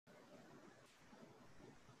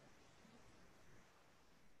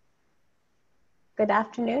Good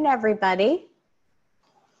afternoon, everybody.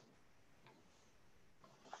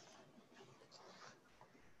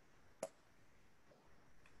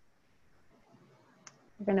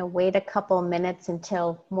 We're going to wait a couple minutes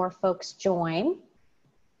until more folks join.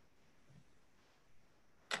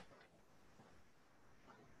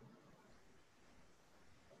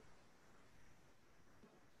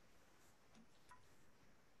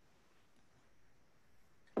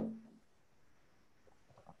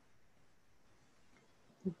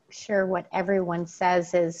 I'm sure what everyone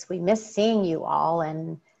says is we miss seeing you all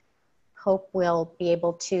and hope we'll be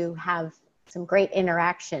able to have some great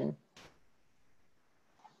interaction.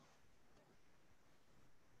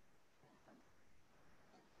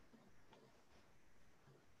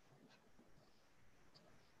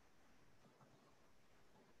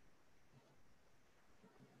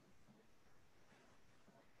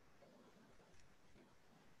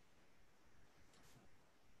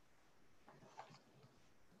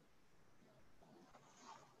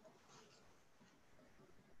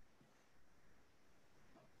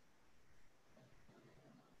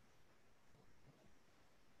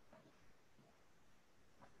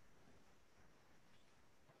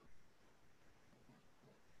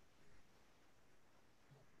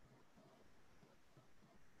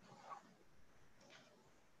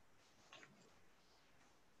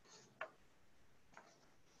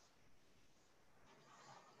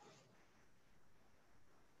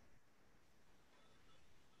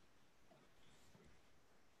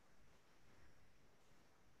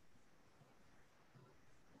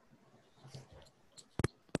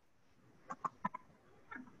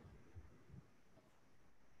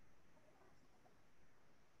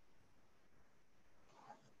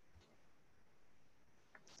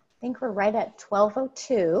 I think we're right at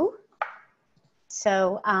 12:02.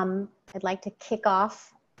 So I'd like to kick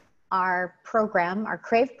off our program, our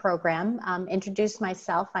CRAVE program. Introduce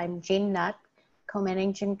myself. I'm Jean Nutt,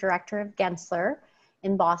 co-managing director of Gensler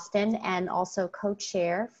in Boston and also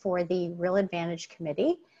co-chair for the Real Advantage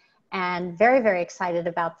Committee. And very, very excited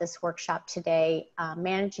about this workshop today,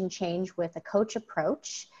 Managing Change with a Coach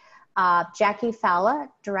Approach. Jackie Falla,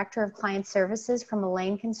 Director of Client Services from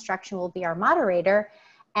Elaine Construction, will be our moderator.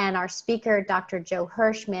 And our speaker, Dr. Joe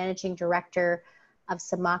Hirsch, Managing Director of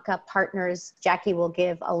Semaca Partners. Jackie will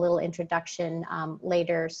give a little introduction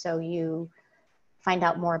later so you find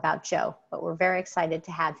out more about Joe. But we're very excited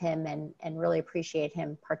to have him and really appreciate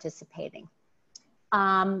him participating.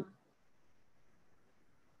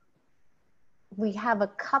 We have a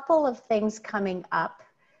couple of things coming up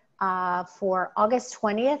for August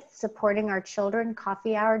 20th, Supporting Our Children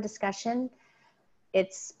Coffee Hour discussion.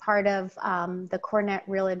 It's part of the Cornet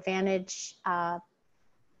Real Advantage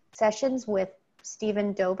sessions with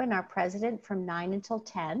Stephen Dobin, our president, from 9 until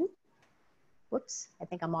 10. Whoops, I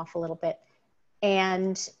think I'm off a little bit.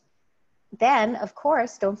 And then, of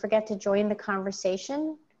course, don't forget to join the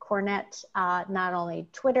conversation. Cornet, not only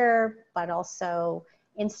Twitter, but also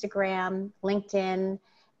Instagram, LinkedIn,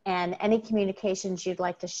 and any communications you'd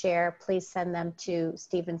like to share, please send them to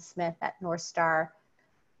Stephen Smith at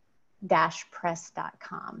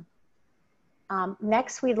northstar-press.com.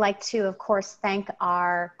 Next, we'd like to, of course, thank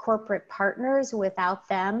our corporate partners. Without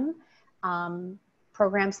them,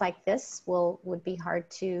 programs like this would be hard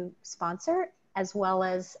to sponsor, as well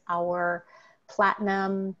as our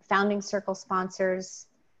Platinum Founding Circle sponsors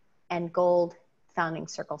and Gold Founding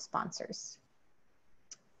Circle sponsors.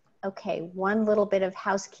 Okay, one little bit of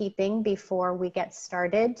housekeeping before we get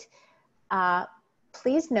started.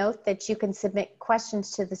 Please note that you can submit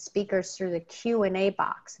questions to the speakers through the Q&A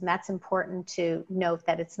box, and that's important to note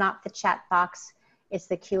that it's not the chat box, it's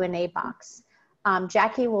the Q&A box.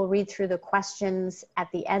 Jackie will read through the questions at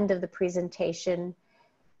the end of the presentation,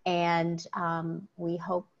 and we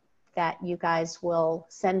hope that you guys will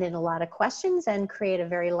send in a lot of questions and create a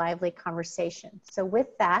very lively conversation. So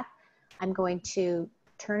with that, I'm going to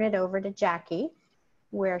turn it over to Jackie,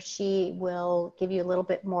 where she will give you a little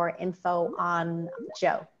bit more info on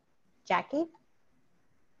Joe. Jackie?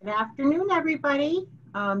 Good afternoon, everybody.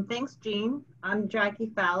 Thanks, Jean. I'm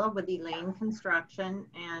Jackie Falla with Elaine Construction,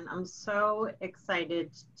 and I'm so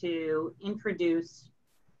excited to introduce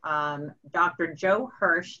Dr. Joe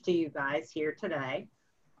Hirsch to you guys here today.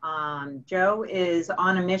 Joe is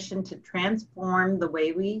on a mission to transform the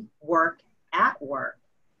way we work at work.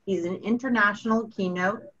 He's an international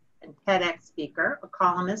keynote and TEDx speaker, a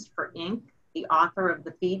columnist for Inc., the author of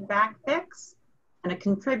The Feedback Fix, and a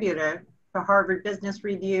contributor to Harvard Business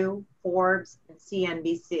Review, Forbes, and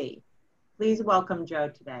CNBC. Please welcome Joe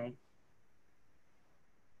today.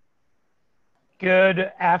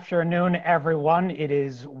 Good afternoon, everyone. It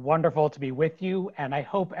is wonderful to be with you, and I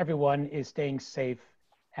hope everyone is staying safe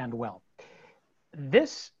and well.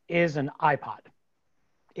 This is an iPod.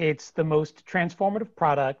 It's the most transformative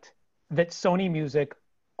product that Sony Music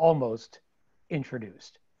almost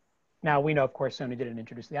introduced. Now, we know, of course, Sony didn't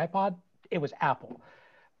introduce the iPod. It was Apple,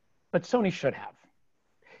 but Sony should have.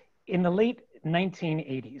 In the late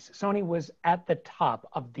 1980s, Sony was at the top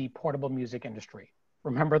of the portable music industry.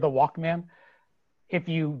 Remember the Walkman? If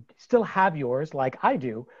you still have yours, like I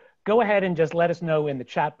do, go ahead and just let us know in the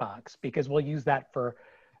chat box, because we'll use that for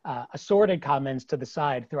assorted comments to the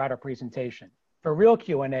side throughout our presentation. For real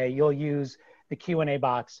Q&A, you'll use the Q&A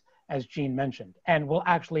box, as Jean mentioned, and we'll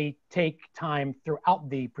actually take time throughout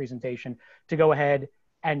the presentation to go ahead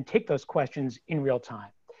and take those questions in real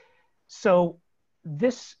time. So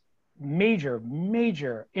this major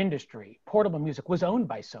industry, portable music, was owned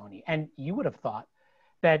by Sony, and you would have thought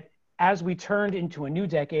that as we turned into a new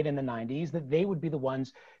decade in the 90s, that they would be the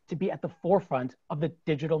ones to be at the forefront of the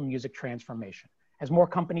digital music transformation. As more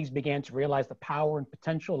companies began to realize the power and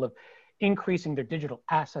potential of increasing their digital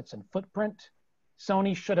assets and footprint,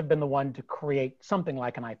 Sony should have been the one to create something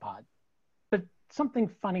like an iPod. But something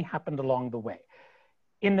funny happened along the way.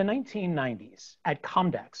 In the 1990s, at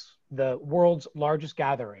Comdex, the world's largest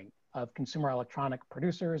gathering of consumer electronic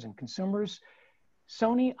producers and consumers,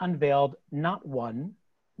 Sony unveiled not one,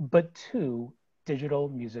 but two digital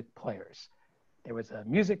music players. There was a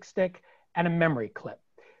music stick and a memory clip,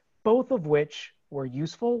 both of which were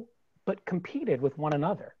useful, but competed with one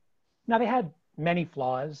another. Now, they had many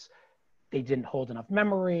flaws. They didn't hold enough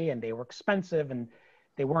memory, and they were expensive, and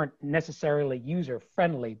they weren't necessarily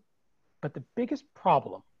user-friendly. But the biggest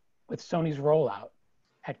problem with Sony's rollout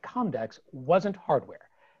at Comdex wasn't hardware.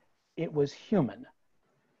 It was human.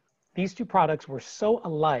 These two products were so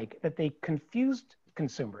alike that they confused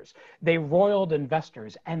consumers, they roiled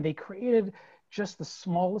investors, and they created just the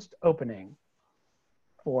smallest opening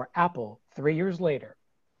for Apple 3 years later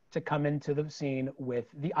to come into the scene with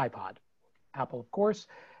the iPod. Apple, of course,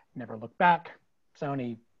 never looked back.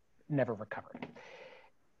 Sony never recovered.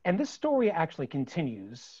 And this story actually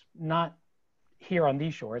continues, not here on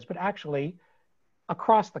these shores, but actually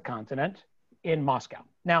across the continent in Moscow.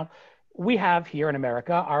 Now, we have here in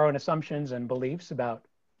America our own assumptions and beliefs about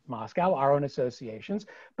Moscow, our own associations.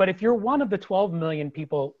 But if you're one of the 12 million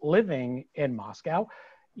people living in Moscow,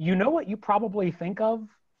 you know what you probably think of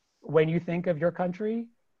when you think of your country?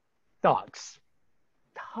 Dogs.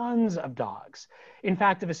 Tons of dogs. In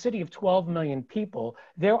fact, of a city of 12 million people,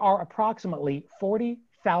 there are approximately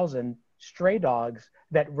 40,000 stray dogs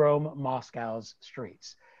that roam Moscow's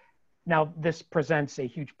streets. Now, this presents a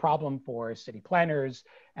huge problem for city planners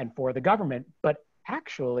and for the government, but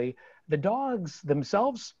actually, the dogs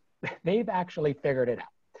themselves, they've actually figured it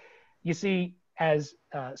out. You see, as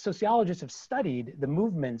sociologists have studied the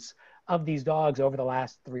movements of these dogs over the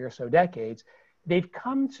last 3 or so decades, they've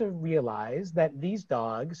come to realize that these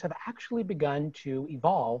dogs have actually begun to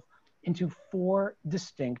evolve into 4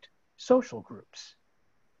 distinct social groups.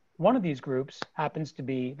 One of these groups happens to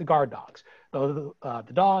be the guard dogs, the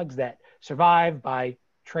dogs that survive by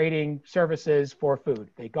trading services for food.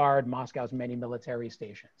 They guard Moscow's many military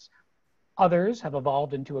stations. Others have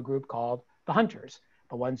evolved into a group called the hunters,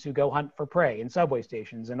 the ones who go hunt for prey in subway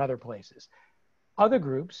stations and other places. Other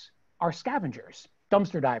groups are scavengers,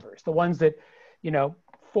 dumpster divers, the ones that,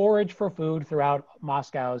 forage for food throughout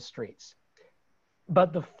Moscow's streets.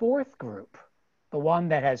 But the 4th group, the one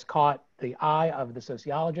that has caught the eye of the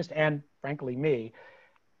sociologist and, frankly, me,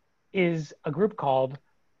 is a group called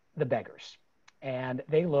the beggars. And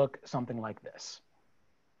they look something like this.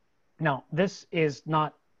 Now, this is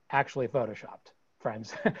not actually photoshopped,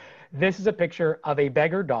 friends. This is a picture of a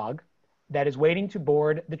beggar dog that is waiting to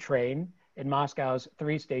board the train in Moscow's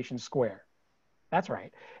 3-station square. That's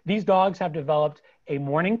right. These dogs have developed a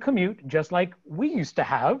morning commute, just like we used to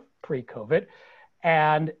have pre-COVID.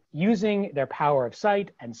 And using their power of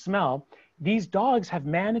sight and smell, these dogs have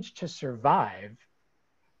managed to survive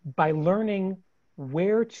by learning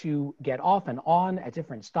where to get off and on at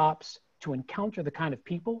different stops to encounter the kind of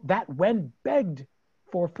people that, when begged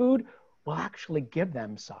for food, will actually give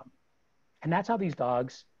them some. And that's how these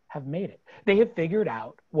dogs have made it. They have figured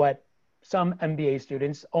out what some MBA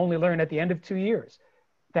students only learn at the end of 2 years,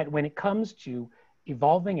 that when it comes to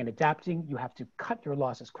evolving and adapting, you have to cut your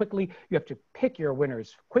losses quickly, you have to pick your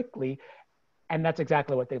winners quickly, and that's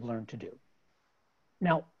exactly what they've learned to do.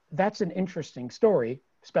 Now, that's an interesting story,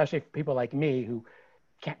 especially for people like me who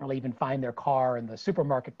can't really even find their car in the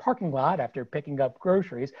supermarket parking lot after picking up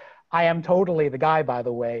groceries. I am totally the guy, by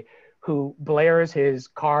the way, who blares his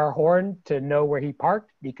car horn to know where he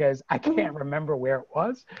parked because I can't remember where it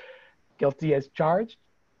was. Guilty as charged.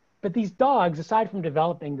 But these dogs, aside from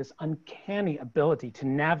developing this uncanny ability to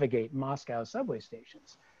navigate Moscow subway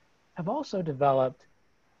stations, have also developed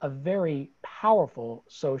a very powerful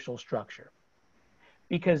social structure.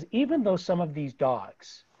 Because even though some of these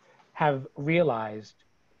dogs have realized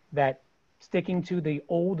that sticking to the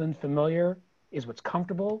old and familiar is what's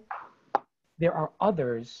comfortable, there are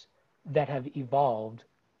others that have evolved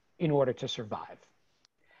in order to survive.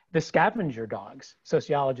 The scavenger dogs,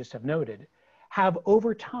 sociologists have noted, have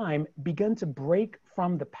over time begun to break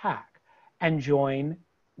from the pack and join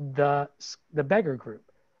the beggar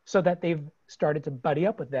group so that they've started to buddy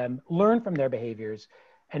up with them, learn from their behaviors,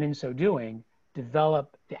 and in so doing,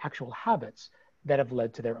 develop the actual habits that have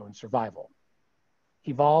led to their own survival.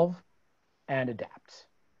 Evolve and adapt.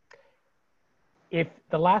 If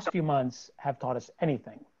the last few months have taught us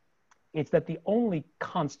anything, it's that the only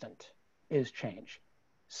constant is change.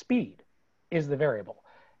 Speed is the variable.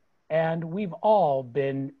 And we've all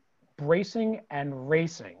been bracing and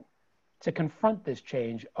racing to confront this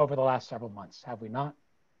change over the last several months, have we not?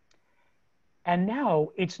 And now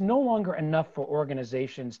it's no longer enough for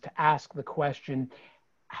organizations to ask the question,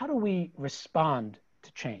 how do we respond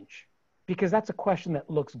to change? Because that's a question that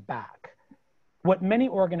looks back. What many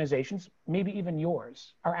organizations, maybe even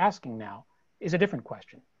yours, are asking now is a different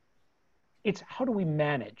question. It's how do we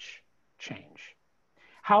manage change?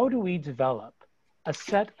 How do we develop a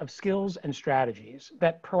set of skills and strategies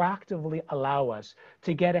that proactively allow us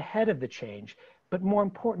to get ahead of the change, but more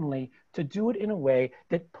importantly, to do it in a way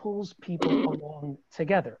that pulls people along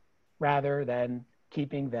together rather than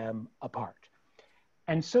keeping them apart?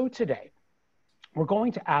 And so today, we're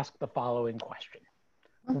going to ask the following question.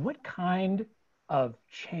 What kind of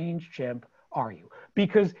change chimp are you?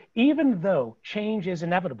 Because even though change is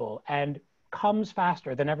inevitable and comes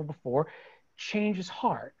faster than ever before, change is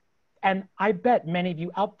hard. And I bet many of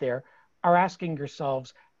you out there are asking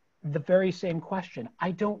yourselves the very same question.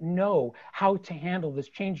 I don't know how to handle this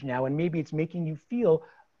change now, and maybe it's making you feel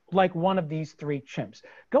like one of these three chimps.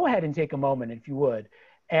 Go ahead and take a moment, if you would,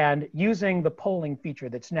 and using the polling feature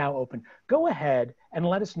that's now open, go ahead and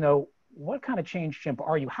let us know what kind of change chimp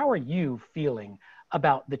are you? How are you feeling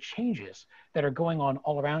about the changes that are going on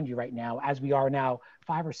all around you right now as we are now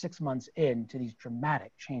 5 or 6 months into these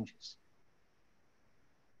dramatic changes?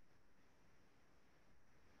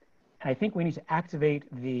 And I think we need to activate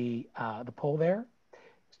the poll there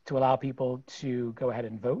to allow people to go ahead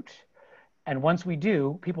and vote. And once we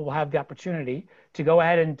do, people will have the opportunity to go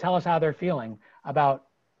ahead and tell us how they're feeling about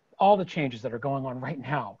all the changes that are going on right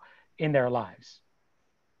now in their lives.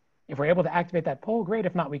 If we're able to activate that poll, great.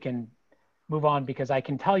 If not, we can move on, because I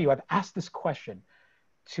can tell you, I've asked this question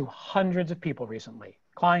to hundreds of people recently,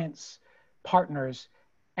 clients, partners,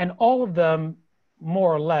 and all of them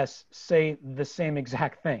more or less say the same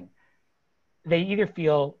exact thing. They either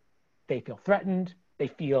feel threatened, they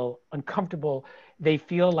feel uncomfortable, they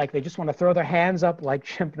feel like they just want to throw their hands up like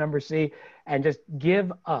chimp number C and just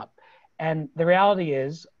give up. And the reality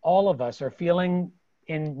is all of us are feeling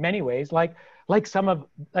in many ways like some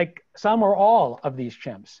or all of these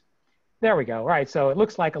chimps. There we go. All right. So it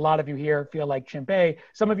looks like a lot of you here feel like chimp A,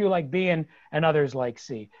 some of you like B, and others like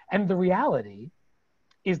C. And the reality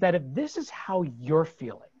is that if this is how you're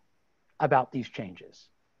feeling about these changes,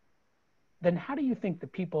 then how do you think the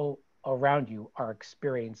people around you are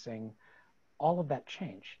experiencing all of that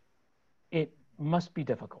change? It must be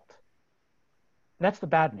difficult. That's the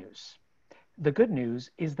bad news. The good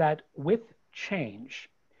news is that with change,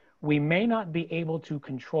 we may not be able to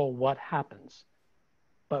control what happens,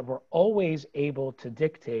 but we're always able to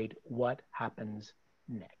dictate what happens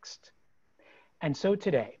next. And so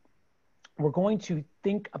today, we're going to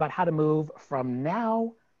think about how to move from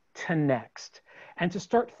now to next, and to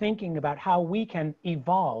start thinking about how we can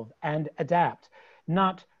evolve and adapt,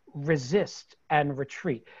 not resist and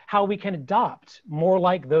retreat, how we can adopt more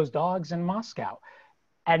like those dogs in Moscow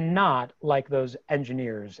and not like those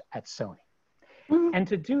engineers at Sony. And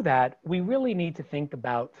to do that, we really need to think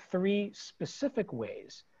about 3 specific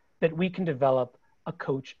ways that we can develop a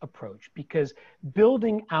coach approach, because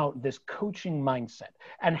building out this coaching mindset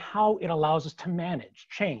and how it allows us to manage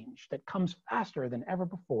change that comes faster than ever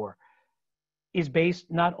before is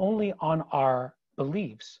based not only on our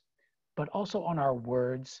beliefs, but also on our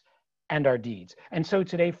words and our deeds. And so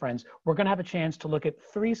today, friends, we're going to have a chance to look at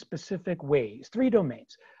 3 specific ways, 3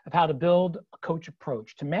 domains of how to build a coach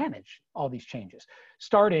approach to manage all these changes,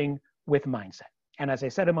 starting with mindset. And as I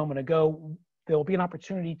said a moment ago, there will be an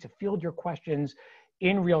opportunity to field your questions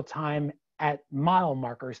in real time at mile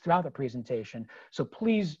markers throughout the presentation. So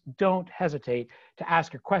please don't hesitate to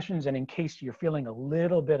ask your questions. And in case you're feeling a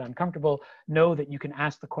little bit uncomfortable, know that you can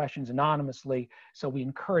ask the questions anonymously. So we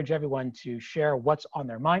encourage everyone to share what's on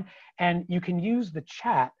their mind. And you can use the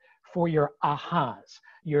chat for your ahas,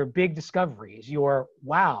 your big discoveries, your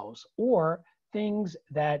wows, or things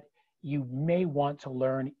that you may want to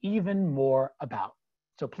learn even more about.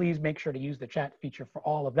 So please make sure to use the chat feature for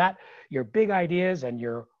all of that, your big ideas and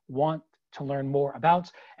your want to learn more about,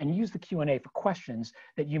 and use the Q&A for questions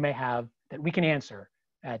that you may have that we can answer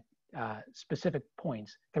at specific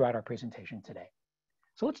points throughout our presentation today.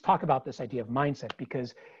 So let's talk about this idea of mindset,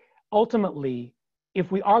 because ultimately, if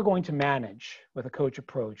we are going to manage with a coach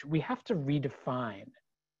approach, we have to redefine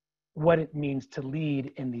what it means to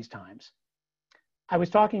lead in these times. I was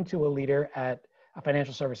talking to a leader at a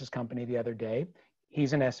financial services company the other day.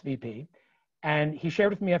 He's an SVP, and he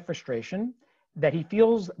shared with me a frustration that he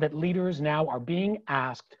feels that leaders now are being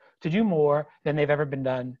asked to do more than they've ever been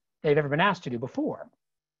asked to do before.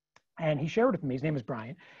 And he shared with me, his name is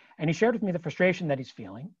Brian, and he shared with me the frustration that he's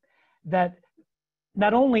feeling, that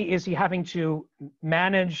not only is he having to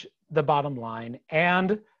manage the bottom line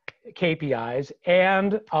and KPIs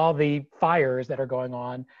and all the fires that are going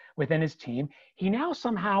on within his team, he now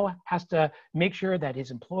somehow has to make sure that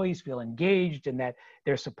his employees feel engaged and that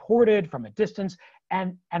they're supported from a distance.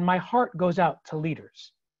 And my heart goes out to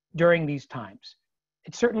leaders during these times.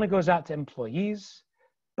 It certainly goes out to employees,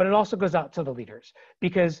 but it also goes out to the leaders.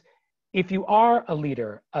 Because if you are a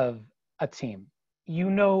leader of a team, you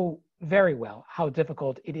know very well how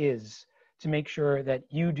difficult it is to make sure that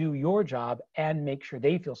you do your job and make sure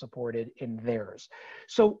they feel supported in theirs.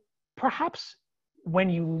 So perhaps when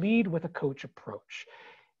you lead with a coach approach,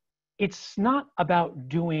 it's not about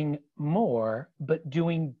doing more, but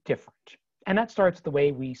doing different. And that starts the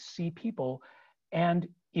way we see people and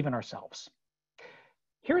even ourselves.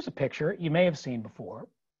 Here's a picture you may have seen before.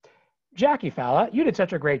 Jackie Falla, you did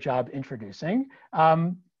such a great job introducing.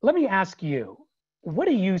 Let me ask you, what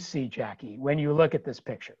do you see, Jackie, when you look at this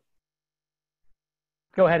picture?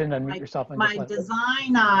 Go ahead and unmute yourself. And my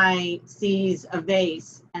design eye sees a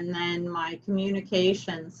vase, and then my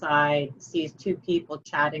communication side sees two people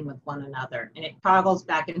chatting with one another, and it toggles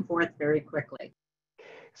back and forth very quickly.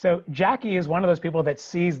 So Jackie is one of those people that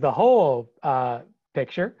sees the whole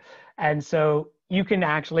picture. And so you can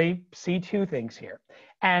actually see two things here.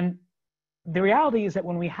 And the reality is that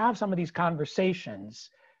when we have some of these conversations,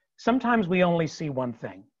 sometimes we only see one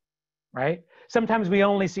thing, right? Sometimes we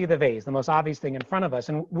only see the vase, the most obvious thing in front of us,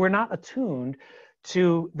 and we're not attuned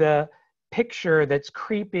to the picture that's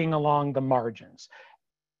creeping along the margins.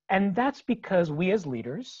 And that's because we as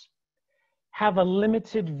leaders have a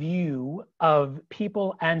limited view of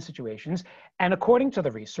people and situations. And according to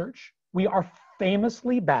the research, we are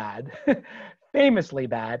famously bad, famously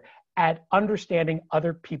bad at understanding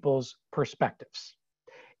other people's perspectives.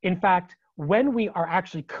 In fact, when we are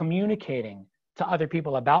actually communicating to other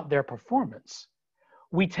people about their performance,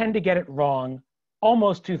 we tend to get it wrong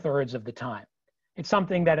almost 2/3 of the time. It's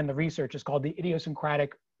something that in the research is called the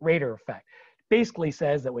idiosyncratic rater effect. Basically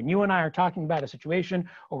says that when you and I are talking about a situation,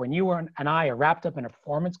 or when you and I are wrapped up in a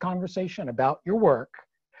performance conversation about your work,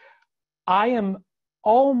 I am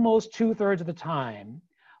almost 2/3 of the time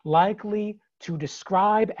likely to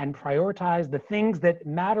describe and prioritize the things that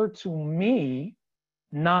matter to me,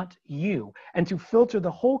 not you, and to filter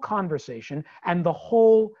the whole conversation and the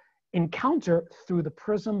whole encounter through the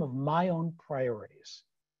prism of my own priorities.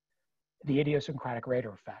 The idiosyncratic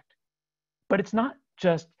rater effect. But it's not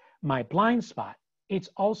just my blind spot, it's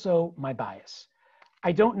also my bias.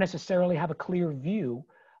 I don't necessarily have a clear view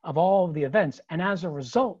of all of the events, and as a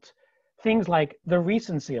result, things like the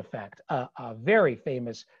recency effect, a very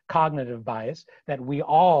famous cognitive bias that we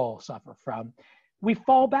all suffer from, we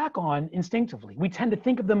fall back on instinctively. We tend to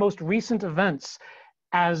think of the most recent events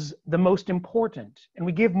as the most important, and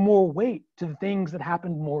we give more weight to the things that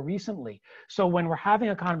happened more recently. So when we're having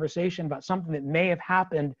a conversation about something that may have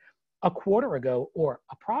happened a quarter ago or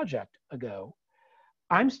a project ago,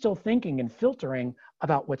 I'm still thinking and filtering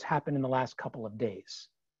about what's happened in the last couple of days.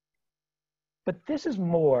 But this is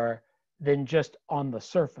more than just on the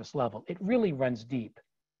surface level. It really runs deep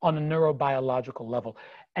on a neurobiological level.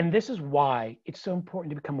 And this is why it's so important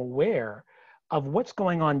to become aware of what's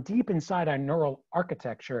going on deep inside our neural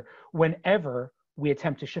architecture whenever we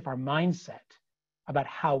attempt to shift our mindset about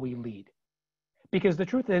how we lead. Because the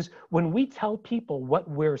truth is, when we tell people what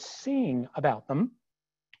we're seeing about them,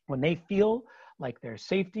 when they feel like their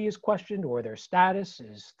safety is questioned or their status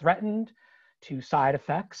is threatened to side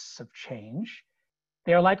effects of change,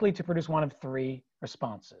 they are likely to produce one of three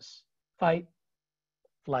responses: fight,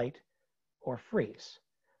 flight, or freeze.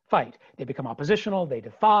 Fight. They become oppositional, they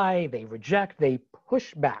defy, they reject, they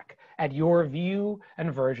push back at your view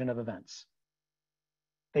and version of events.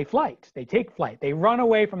 They flight, they take flight, they run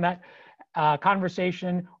away from that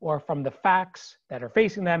conversation or from the facts that are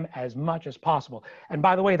facing them as much as possible. And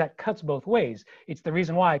by the way, that cuts both ways. It's the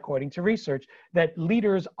reason why, according to research, that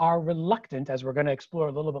leaders are reluctant, as we're going to explore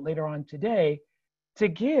a little bit later on today, to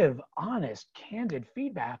give honest, candid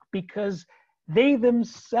feedback because they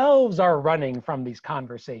themselves are running from these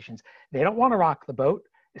conversations. They don't want to rock the boat,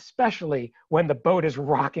 especially when the boat is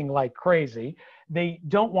rocking like crazy. They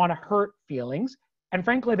don't want to hurt feelings. And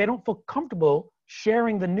frankly, they don't feel comfortable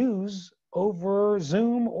sharing the news over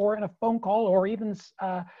Zoom or in a phone call or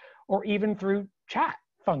even through chat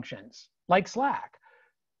functions like Slack.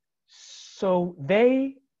 So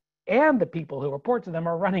they and the people who report to them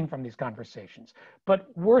are running from these conversations. But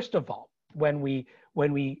worst of all, when we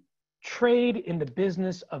trade in the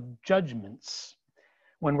business of judgments,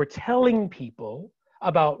 when we're telling people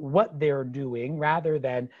about what they're doing rather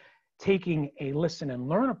than taking a listen and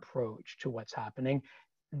learn approach to what's happening,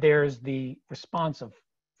 there's the response of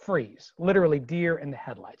freeze, literally deer in the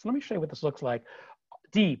headlights. Let me show you what this looks like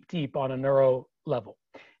deep on a neuro level.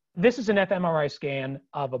 This is an fMRI scan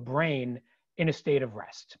of a brain in a state of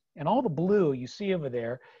rest. And all the blue you see over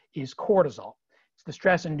there is cortisol. It's the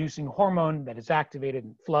stress-inducing hormone that is activated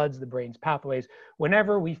and floods the brain's pathways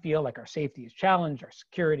whenever we feel like our safety is challenged, our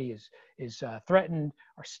security is threatened,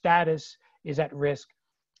 our status is at risk.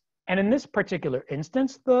 And in this particular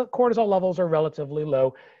instance, the cortisol levels are relatively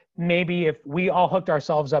low. Maybe if we all hooked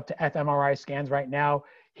ourselves up to fMRI scans right now,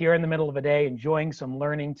 here in the middle of a day, enjoying some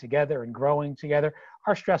learning together and growing together,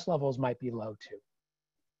 our stress levels might be low too.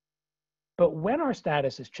 But when our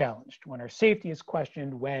status is challenged, when our safety is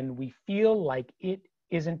questioned, when we feel like it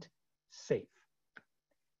isn't safe,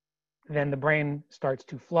 then the brain starts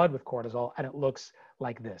to flood with cortisol and it looks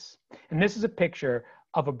like this. And this is a picture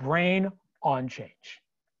of a brain on change.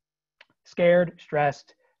 Scared,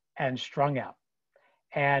 stressed, and strung out.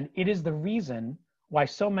 And it is the reason why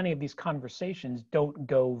so many of these conversations don't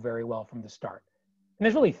go very well from the start. And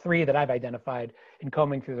there's really three that I've identified in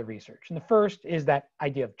combing through the research. And the first is that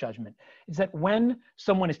idea of judgment. It's that when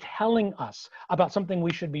someone is telling us about something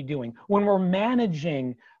we should be doing, when we're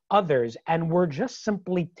managing others and we're just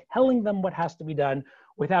simply telling them what has to be done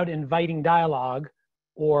without inviting dialogue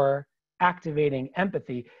or activating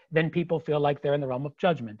empathy, then people feel like they're in the realm of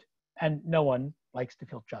judgment. And no one likes to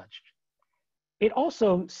feel judged. It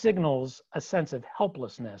also signals a sense of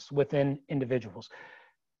helplessness within individuals.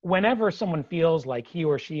 Whenever someone feels like he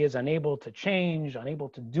or she is unable to change, unable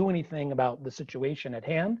to do anything about the situation at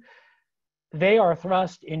hand, they are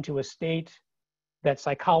thrust into a state that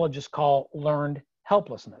psychologists call learned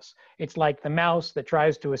helplessness. It's like the mouse that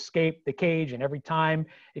tries to escape the cage, and every time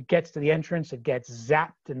it gets to the entrance, it gets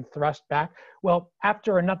zapped and thrust back. Well,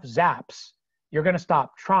 after enough zaps, you're going to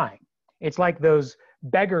stop trying. It's like those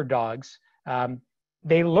beggar dogs.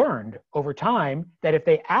 They learned over time that if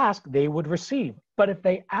they asked, they would receive. But if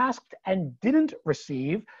they asked and didn't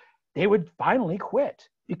receive, they would finally quit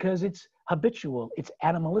because it's habitual, it's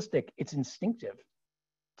animalistic, it's instinctive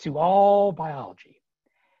to all biology.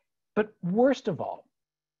 But worst of all,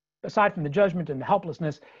 aside from the judgment and the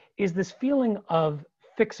helplessness, is this feeling of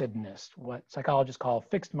fixedness, what psychologists call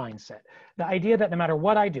fixed mindset. The idea that no matter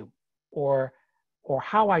what I do or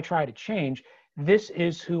how I try to change, this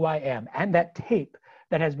is who I am. And that tape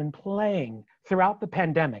that has been playing throughout the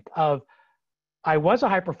pandemic of, I was a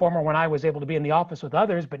high performer when I was able to be in the office with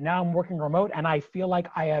others, but now I'm working remote and I feel like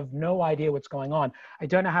I have no idea what's going on. I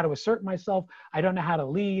don't know how to assert myself. I don't know how to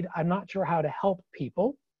lead. I'm not sure how to help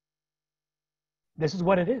people. This is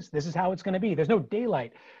what it is. This is how it's going to be. There's no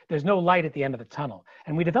daylight. There's no light at the end of the tunnel.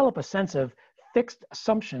 And we develop a sense of fixed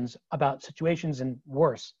assumptions about situations and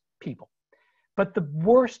worse, people. But the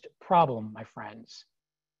worst problem, my friends,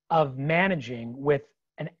 of managing with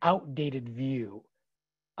an outdated view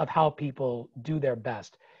of how people do their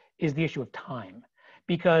best is the issue of time.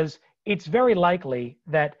 Because it's very likely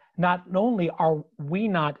that not only are we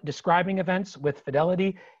not describing events with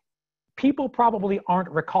fidelity, people probably aren't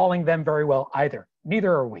recalling them very well either.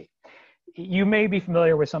 Neither are we. You may be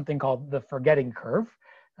familiar with something called the forgetting curve.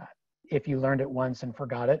 If you learned it once and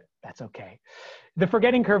forgot it, that's okay. The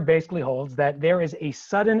forgetting curve basically holds that there is a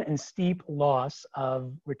sudden and steep loss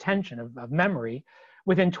of retention, of memory,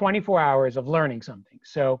 within 24 hours of learning something.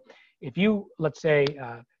 So if you, let's say,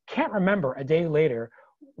 can't remember a day later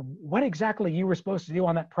what exactly you were supposed to do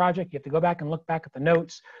on that project, you have to go back and look back at the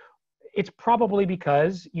notes. it's probably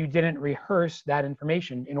because you didn't rehearse that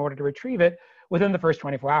information in order to retrieve it within the first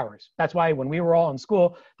 24 hours. That's why when we were all in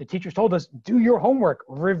school, the teachers told us, do your homework,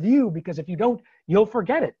 review, because if you don't, you'll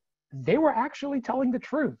forget it. They were actually telling the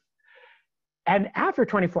truth. And after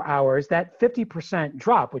 24 hours, that 50%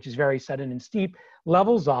 drop, which is very sudden and steep,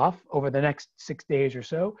 levels off over the next 6 days or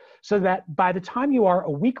so that by the time you are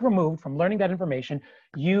a week removed from learning that information,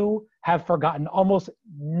 you have forgotten almost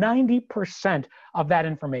 90% of that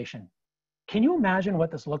information. Can you imagine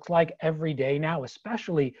what this looks like every day now,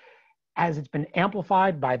 especially as it's been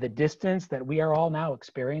amplified by the distance that we are all now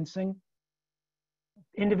experiencing?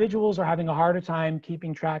 Individuals are having a harder time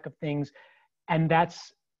keeping track of things, and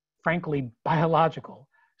that's frankly biological.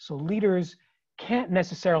 So leaders can't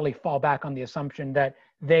necessarily fall back on the assumption that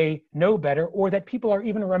they know better or that people are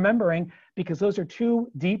even remembering, because those are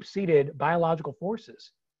two deep-seated biological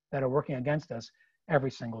forces that are working against us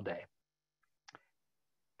every single day.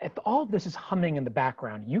 If all of this is humming in the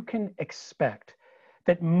background, you can expect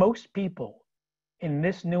that most people in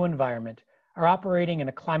this new environment are operating in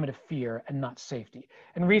a climate of fear and not safety.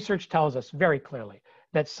 And research tells us very clearly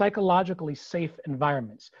that psychologically safe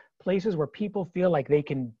environments, places where people feel like they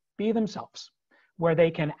can be themselves, where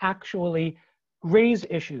they can actually raise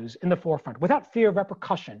issues in the forefront without fear of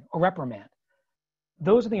repercussion or reprimand,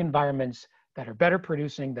 those are the environments that are better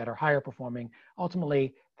producing, that are higher performing,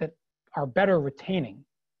 ultimately that are better retaining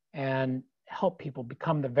and help people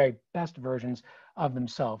become the very best versions of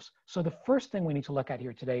themselves. So the first thing we need to look at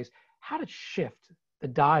here today is how to shift the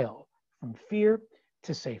dial from fear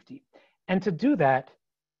to safety. And to do that,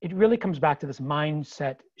 it really comes back to this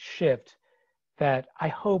mindset shift that I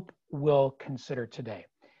hope we'll consider today.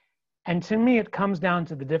 And to me, it comes down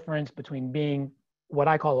to the difference between being what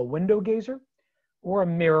I call a window gazer or a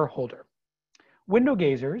mirror holder. Window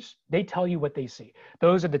gazers, they tell you what they see.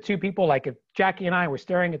 Those are the two people, like if Jackie and I were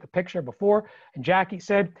staring at the picture before, and Jackie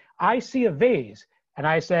said, I see a vase, and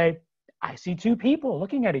I say, I see two people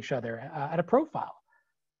looking at each other at a profile.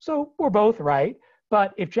 So we're both right,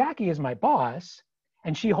 but if Jackie is my boss,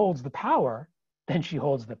 and she holds the power, then she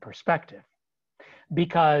holds the perspective,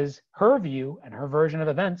 because her view and her version of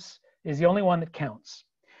events is the only one that counts.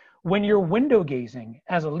 When you're window gazing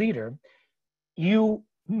as a leader, you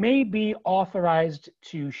may be authorized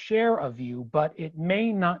to share a view, but it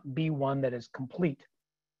may not be one that is complete.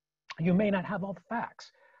 You may not have all the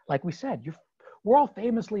facts. Like we said, we're all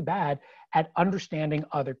famously bad at understanding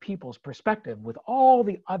other people's perspective with all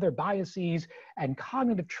the other biases and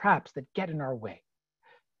cognitive traps that get in our way.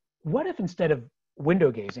 What if instead of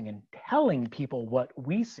window gazing and telling people what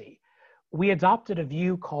we see, we adopted a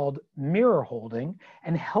view called mirror holding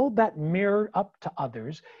and held that mirror up to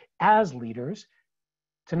others as leaders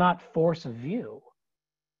to not force a view,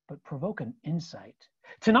 but provoke an insight,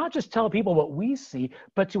 to not just tell people what we see,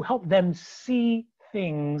 but to help them see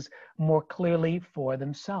things more clearly for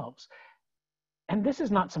themselves. And this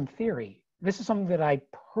is not some theory. This is something that I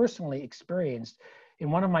personally experienced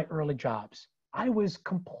in one of my early jobs. I was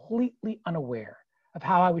completely unaware of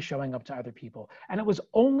how I was showing up to other people. And it was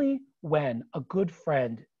only when a good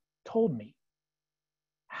friend told me,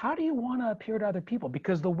 how do you want to appear to other people?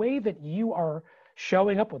 Because the way that you are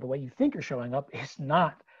showing up, or the way you think you're showing up, is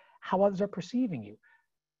not how others are perceiving you.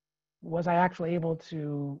 Was I actually able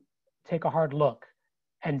to take a hard look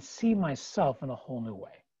and see myself in a whole new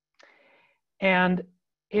way? And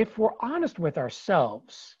if we're honest with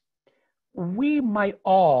ourselves, we might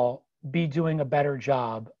all be doing a better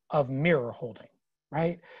job of mirror holding,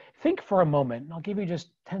 right? Think for a moment, and I'll give you just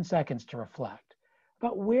 10 seconds to reflect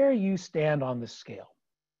about where you stand on the scale.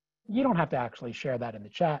 You don't have to actually share that in the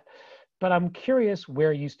chat, but I'm curious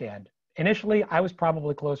where you stand. Initially, I was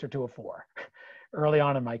probably closer to a 4 early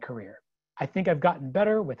on in my career. I think I've gotten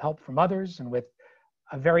better with help from others and with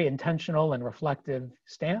a very intentional and reflective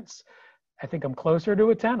stance. I think I'm closer to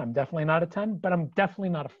a 10. I'm definitely not a 10, but I'm definitely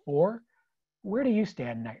not a 4. Where do you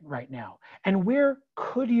stand right now? And where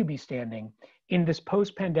could you be standing in this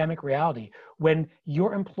post-pandemic reality when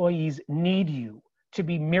your employees need you to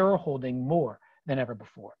be mirror holding more than ever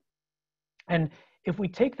before? And if we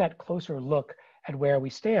take that closer look at where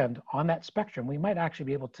we stand on that spectrum, we might actually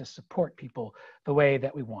be able to support people the way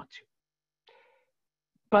that we want to.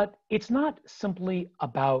 But it's not simply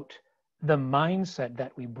about the mindset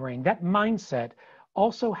that we bring. That mindset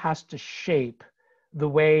also has to shape the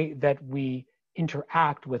way that we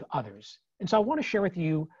interact with others. And so I want to share with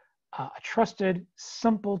you a trusted,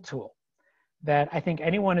 simple tool that I think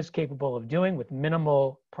anyone is capable of doing with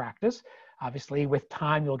minimal practice. Obviously, with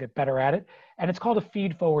time, you'll get better at it. And it's called a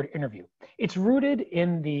feed-forward interview. It's rooted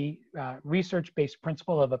in the research-based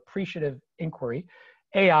principle of appreciative inquiry.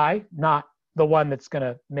 AI, not the one that's going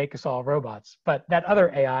to make us all robots. But that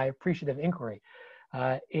other AI, appreciative inquiry,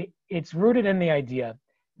 it's rooted in the idea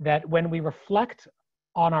that when we reflect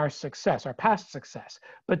on our success, our past success,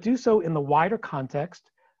 but do so in the wider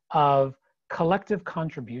context of collective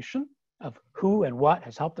contribution, of who and what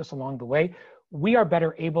has helped us along the way, we are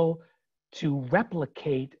better able to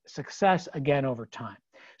replicate success again over time.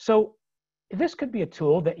 So this could be a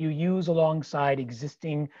tool that you use alongside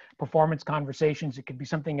existing performance conversations. It could be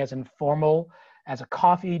something as informal as a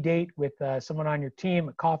coffee date with someone on your team,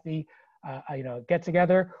 a coffee get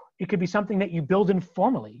together. It could be something that you build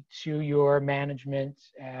informally to your management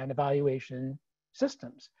and evaluation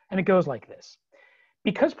systems. And it goes like this.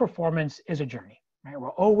 Because performance is a journey, right?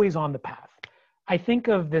 We're always on the path. I think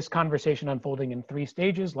of this conversation unfolding in 3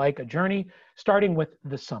 stages, like a journey, starting with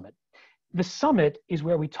the summit. The summit is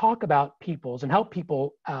where we talk about people's and help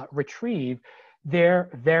people retrieve their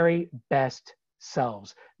very best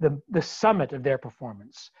selves, the summit of their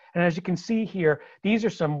performance. And as you can see here, these are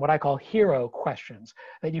some what I call hero questions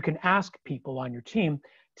that you can ask people on your team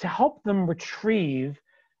to help them retrieve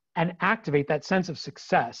and activate that sense of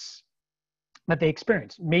success that they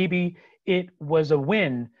experienced. Maybe it was a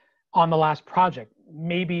win on the last project.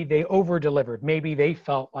 Maybe they over-delivered. Maybe they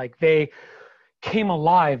felt like they came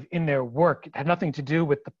alive in their work. It had nothing to do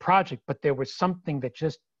with the project, but there was something that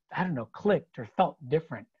just, I don't know, clicked or felt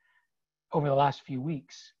different over the last few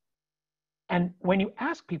weeks. And when you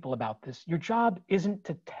ask people about this, your job isn't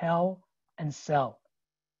to tell and sell.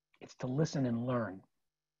 It's to listen and learn.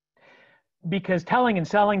 Because telling and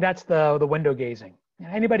selling, that's the window gazing.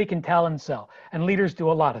 Anybody can tell and sell, and leaders do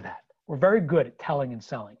a lot of that. We're very good at telling and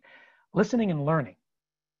selling. Listening and learning,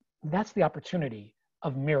 that's the opportunity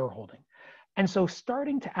of mirror holding. And so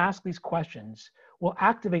starting to ask these questions will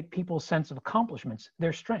activate people's sense of accomplishments,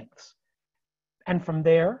 their strengths. And from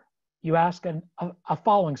there, you ask a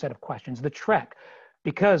following set of questions, the trek,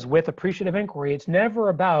 because with appreciative inquiry, it's never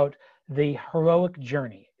about the heroic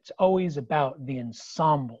journey. It's always about the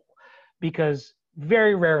ensemble, because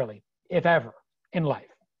very rarely, if ever, in life,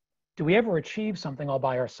 do we ever achieve something all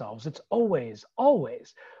by ourselves. It's always,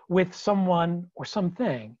 always with someone or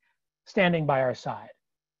something standing by our side.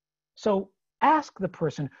 So ask the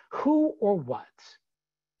person who or what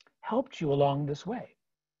helped you along this way.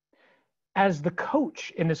 As the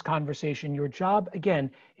coach in this conversation, your job, again,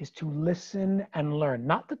 is to listen and learn,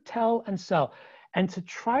 not to tell and sell, and to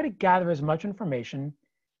try to gather as much information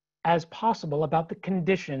as possible about the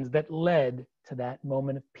conditions that led to that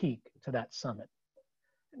moment of peak, to that summit.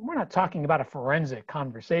 We're not talking about a forensic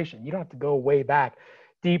conversation. You don't have to go way back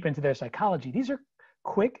deep into their psychology. These are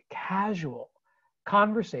quick, casual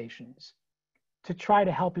conversations to try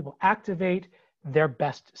to help people activate their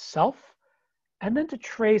best self, and then to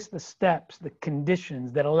trace the steps, the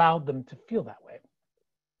conditions that allowed them to feel that way.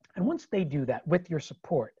 And once they do that with your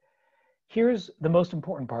support, here's the most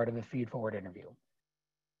important part of the feed-forward interview.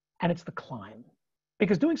 And it's the climb.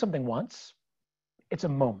 Because doing something once, it's a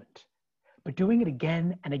moment. But doing it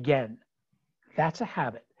again and again, that's a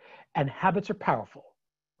habit. And habits are powerful.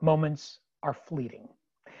 Moments are fleeting.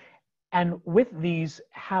 And with these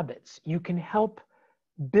habits, you can help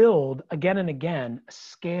build again and again a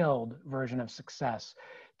scaled version of success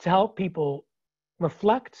to help people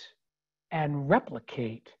reflect and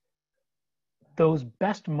replicate those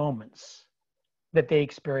best moments that they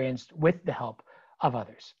experienced with the help of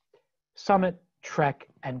others. Summit, trek,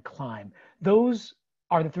 and climb. Those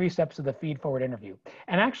are the 3 steps of the feed-forward interview.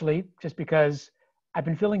 And actually, just because I've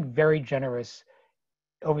been feeling very generous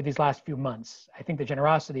over these last few months, I think the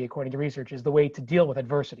generosity, according to research, is the way to deal with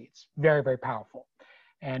adversity. It's very, very powerful.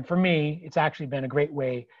 And for me, it's actually been a great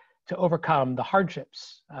way to overcome the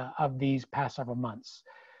hardships of these past several months.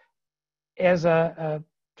 As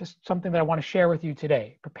just something that I want to share with you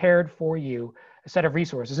today, prepared for you a set of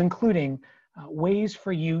resources, including ways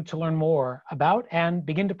for you to learn more about and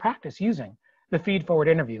begin to practice using the feed-forward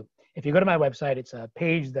interview. If you go to my website, it's a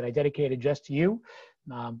page that I dedicated just to you.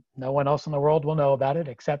 No one else in the world will know about it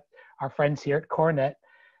except our friends here at Coronet.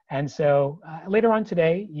 And so later on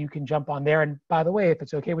today, you can jump on there. And by the way, if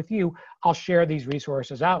it's okay with you, I'll share these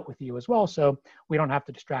resources out with you as well, so we don't have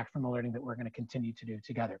to distract from the learning that we're going to continue to do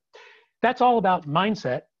together. That's all about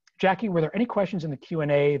mindset. Jackie, were there any questions in the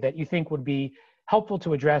Q&A that you think would be helpful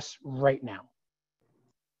to address right now?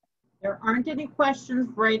 There aren't any questions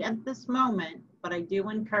right at this moment, but I do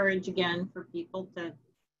encourage again for people to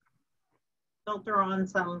filter on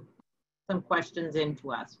some questions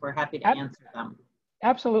into us. We're happy to answer them.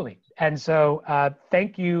 Absolutely. And so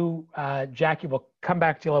thank you, Jackie. We'll come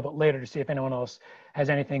back to you a little bit later to see if anyone else has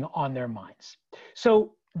anything on their minds.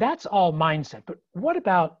 So that's all mindset, but what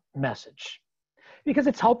about message? Because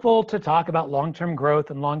it's helpful to talk about long-term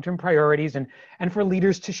growth and long-term priorities, and for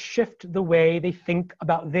leaders to shift the way they think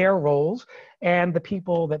about their roles and the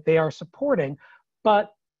people that they are supporting.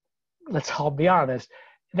 But let's all be honest,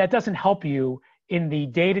 that doesn't help you in the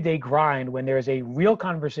day-to-day grind when there's a real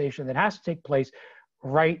conversation that has to take place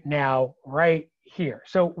right now, right here.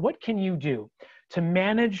 So what can you do to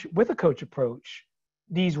manage with a coach approach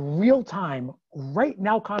these real-time, right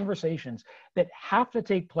now conversations that have to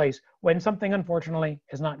take place when something unfortunately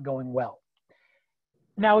is not going well?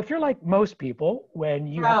 Now, if you're like most people, when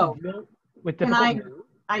you have to deal with difficult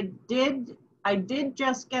news. I did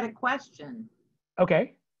just get a question.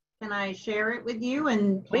 Okay. Can I share it with you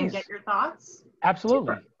and get your thoughts?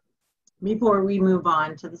 Absolutely. Super. Before we move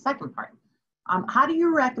on to the second part. How do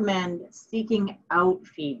you recommend seeking out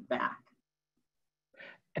feedback?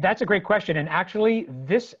 That's a great question. And actually,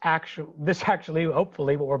 this actually,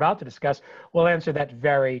 hopefully, what we're about to discuss will answer that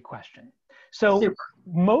very question. So Super.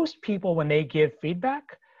 Most people, when they give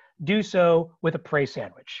feedback, do so with a praise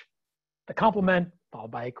sandwich. The compliment,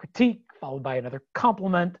 followed by a critique, followed by another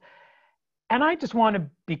compliment. And I just want to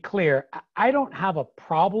be clear, I don't have a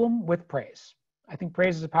problem with praise. I think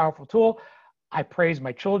praise is a powerful tool. I praise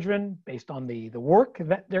my children based on the work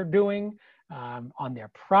that they're doing, on their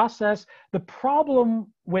process. The problem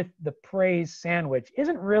with the praise sandwich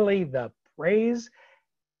isn't really the praise,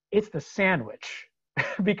 it's the sandwich.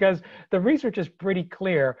 Because the research is pretty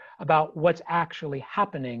clear about what's actually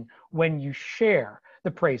happening when you share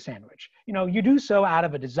the praise sandwich. You know, you do so out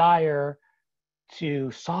of a desire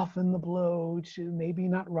to soften the blow, to maybe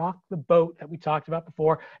not rock the boat that we talked about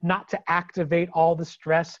before, not to activate all the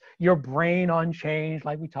stress, your brain on change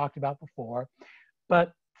like we talked about before.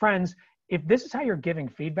 But friends, if this is how you're giving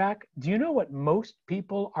feedback, do you know what most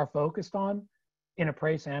people are focused on in a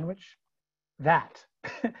praise sandwich? That,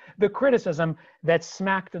 the criticism that's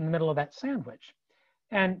smacked in the middle of that sandwich.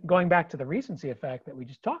 And going back to the recency effect that we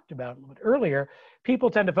just talked about a little bit earlier, people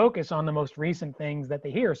tend to focus on the most recent things that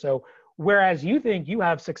they hear. So whereas you think you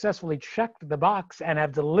have successfully checked the box and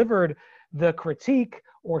have delivered the critique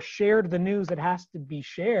or shared the news that has to be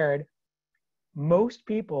shared, most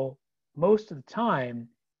people, most of the time,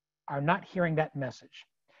 are not hearing that message.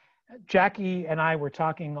 Jackie and I were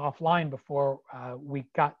talking offline before we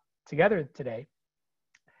got together today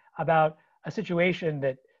about a situation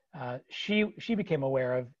that she became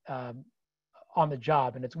aware of on the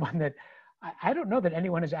job, and it's one that I don't know that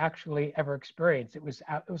anyone has actually ever experienced. It was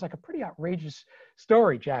like a pretty outrageous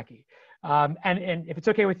story, Jackie. And if it's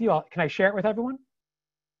okay with you, can I share it with everyone?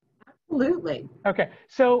 Absolutely. Okay.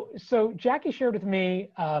 So Jackie shared with me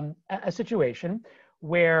a situation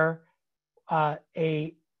where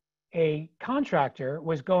a contractor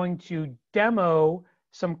was going to demo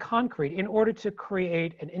some concrete in order to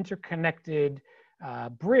create an interconnected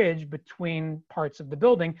bridge between parts of the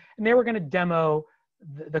building, and they were going to demo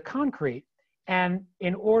the concrete. And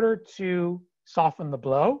in order to soften the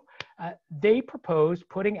blow, they proposed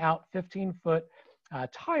putting out 15-foot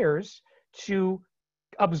tires to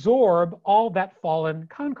absorb all that fallen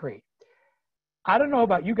concrete. I don't know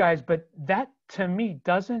about you guys, but that to me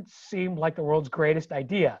doesn't seem like the world's greatest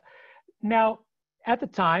idea. Now, at the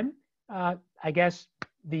time, I guess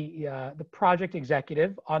the project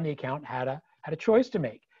executive on the account had a choice to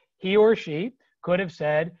make. He or she could have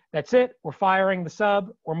said, "That's it, we're firing the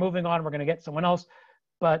sub, we're moving on, we're going to get someone else,"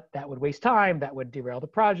 but that would waste time, that would derail the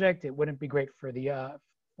project, it wouldn't be great for the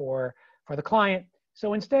for the client.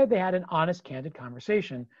 So instead, they had an honest, candid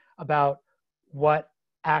conversation about what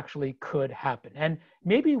actually could happen. And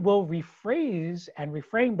maybe we'll rephrase and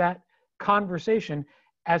reframe that conversation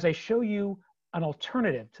as I show you an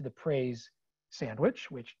alternative to the praise sandwich,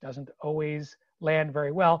 which doesn't always land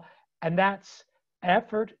very well. And that's an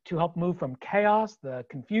effort to help move from chaos, the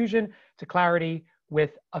confusion, to clarity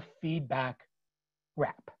with a feedback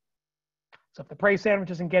wrap. So if the praise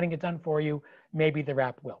sandwich isn't getting it done for you, maybe the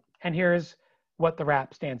wrap will. And here's what the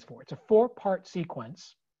wrap stands for. It's a 4-part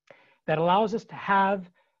sequence that allows us to have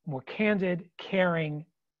more candid, caring,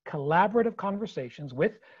 collaborative conversations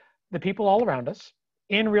with the people all around us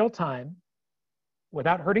in real time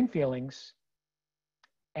without hurting feelings,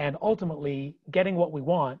 and ultimately getting what we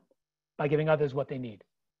want by giving others what they need.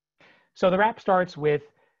 So the wrap starts with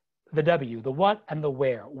the W, the what and the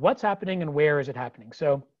where. What's happening and where is it happening?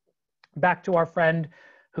 So back to our friend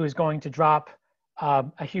who's going to drop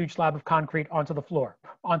a huge slab of concrete onto the floor,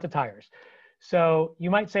 onto tires. So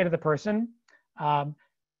you might say to the person,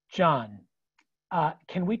 John,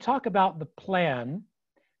 can we talk about the plan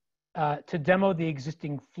to demo the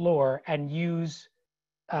existing floor and use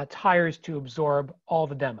tires to absorb all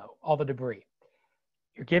the debris?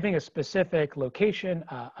 You're giving a specific location,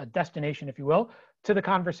 a destination, if you will, to the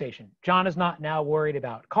conversation. John is not now worried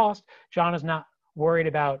about cost. John is not worried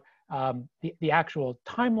about the actual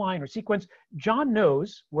timeline or sequence. John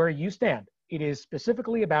knows where you stand. It is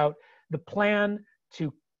specifically about the plan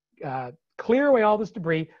to clear away all this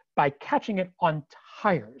debris by catching it on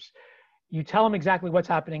tires. You tell them exactly what's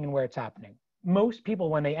happening and where it's happening. Most people,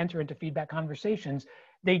 when they enter into feedback conversations,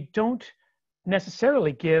 they don't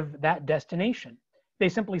necessarily give that destination. They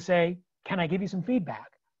simply say, can I give you some feedback?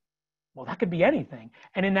 Well, that could be anything.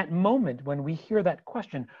 And in that moment, when we hear that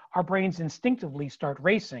question, our brains instinctively start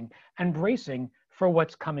racing and bracing for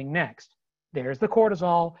what's coming next. There's the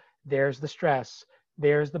cortisol, there's the stress,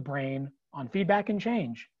 there's the brain on feedback and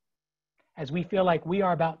change, as we feel like we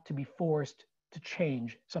are about to be forced to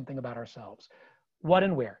change something about ourselves. What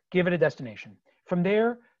and where? Give it a destination. From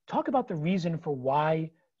there, talk about the reason for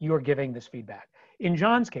why you're giving this feedback. In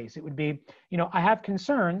John's case, it would be, I have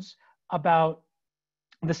concerns about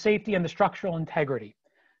the safety and the structural integrity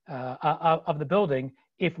of the building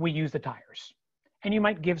if we use the tires. And you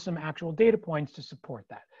might give some actual data points to support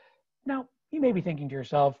that. Now, you may be thinking to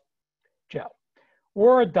yourself, Joe,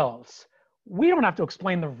 we're adults. We don't have to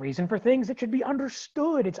explain the reason for things. It should be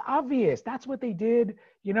understood. It's obvious. That's what they did,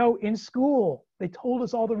 in school. They told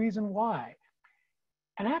us all the reason why.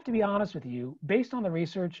 And I have to be honest with you, based on the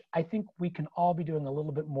research, I think we can all be doing a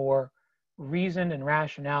little bit more reason and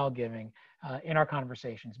rationale giving in our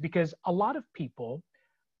conversations, because a lot of people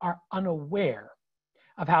are unaware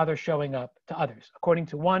of how they're showing up to others. According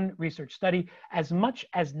to one research study, as much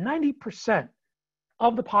as 90%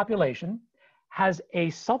 of the population has a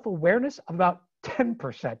self-awareness of about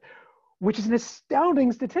 10%, which is an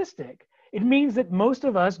astounding statistic. It means that most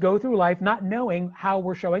of us go through life not knowing how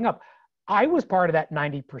we're showing up. I was part of that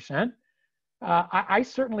 90%. I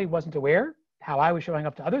certainly wasn't aware how I was showing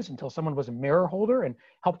up to others until someone was a mirror holder and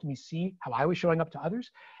helped me see how I was showing up to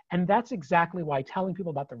others. And that's exactly why telling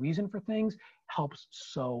people about the reason for things helps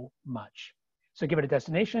so much. So give it a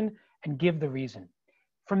destination and give the reason.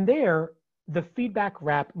 From there, the feedback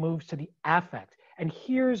wrap moves to the affect. And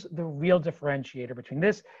here's the real differentiator between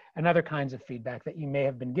this and other kinds of feedback that you may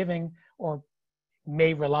have been giving or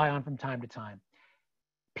may rely on from time to time.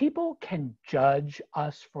 People can judge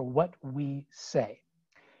us for what we say,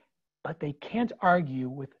 but they can't argue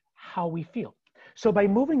with how we feel. So by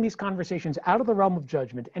moving these conversations out of the realm of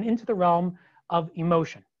judgment and into the realm of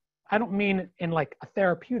emotion, I don't mean in like a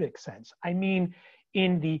therapeutic sense. I mean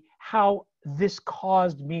in the how this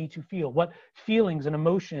caused me to feel. What feelings and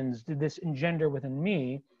emotions did this engender within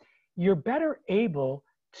me? You're better able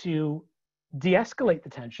to de-escalate the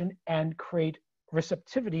tension and create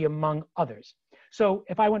receptivity among others. So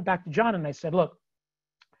if I went back to John and I said, look,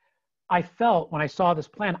 I felt when I saw this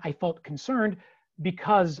plan, I felt concerned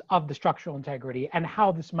because of the structural integrity and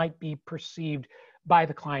how this might be perceived by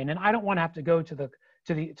the client. And I don't want to have to go to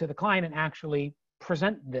the client and actually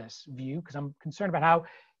present this view because I'm concerned about how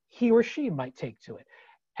he or she might take to it.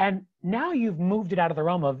 And now you've moved it out of the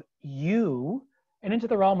realm of you and into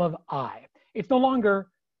the realm of I. It's no longer,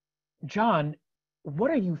 John,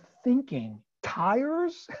 what are you thinking?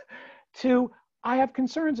 Tires? To, I have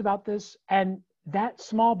concerns about this, and that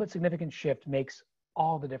small but significant shift makes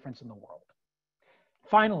all the difference in the world.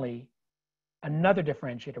 Finally, another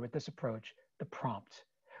differentiator with this approach, the prompt.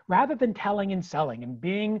 Rather than telling and selling and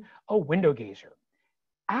being a window gazer,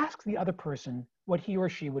 ask the other person what he or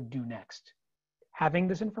she would do next. Having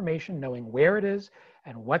this information, knowing where it is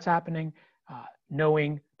and what's happening,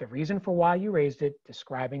 knowing the reason for why you raised it,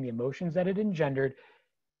 describing the emotions that it engendered,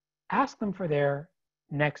 ask them for their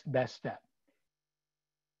next best step.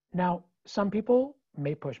 Now, some people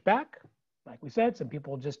may push back. Like we said, some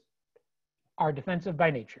people just are defensive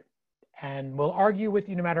by nature and will argue with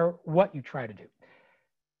you no matter what you try to do.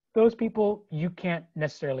 Those people you can't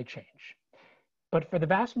necessarily change. But for the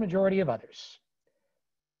vast majority of others,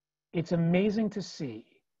 it's amazing to see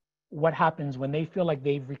what happens when they feel like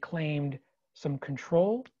they've reclaimed some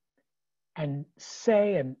control and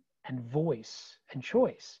say and voice and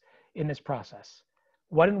choice in this process.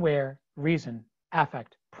 What and where, reason,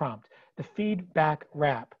 affect, prompt. The feedback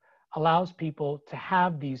wrap allows people to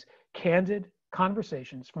have these candid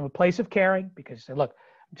conversations from a place of caring, because you say, look,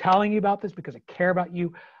 I'm telling you about this because I care about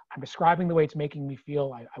you. I'm describing the way it's making me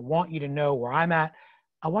feel. I want you to know where I'm at.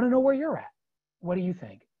 I want to know where you're at. What do you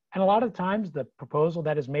think? And a lot of times the proposal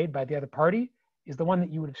that is made by the other party is the one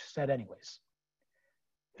that you would have said anyways.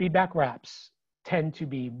 Feedback wraps tend to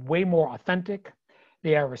be way more authentic.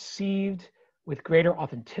 They are received with greater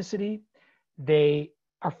authenticity. They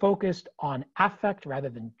are focused on affect rather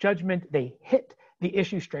than judgment. They hit the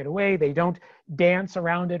issue straight away. They don't dance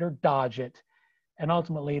around it or dodge it. And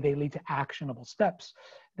ultimately, they lead to actionable steps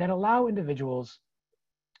that allow individuals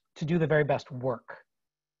to do the very best work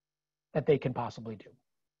that they can possibly do.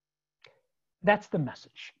 That's the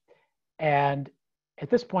message. And at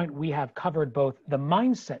this point, we have covered both the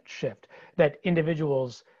mindset shift that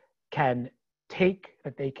individuals can take,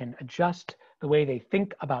 that they can adjust the way they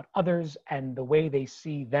think about others and the way they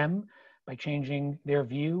see them by changing their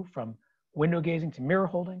view from window gazing to mirror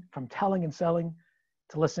holding, from telling and selling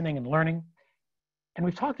to listening and learning. And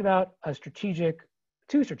we've talked about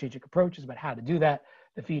two strategic approaches about how to do that: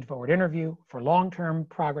 the feed forward interview for long-term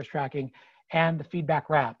progress tracking and the feedback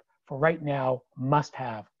wrap for right now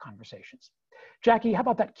must-have conversations. Jackie, how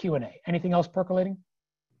about that Q&A? Anything else percolating?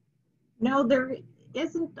 No, there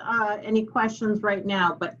isn't any questions right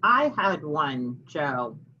now, but I had one,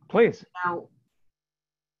 Joe. Please. Now,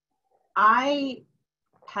 I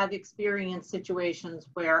have experienced situations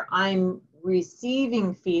where I'm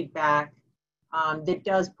receiving feedback that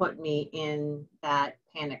does put me in that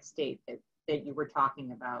panic state that you were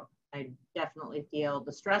talking about. I definitely feel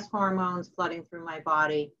the stress hormones flooding through my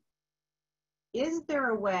body. Is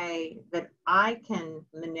there a way that I can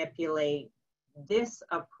manipulate this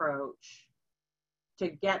approach to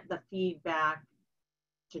get the feedback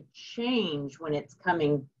to change when it's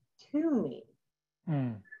coming to me?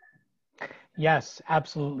 Yes,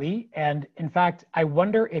 absolutely. And in fact, I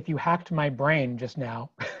wonder if you hacked my brain just now,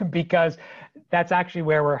 because that's actually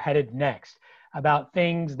where we're headed next, about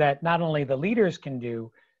things that not only the leaders can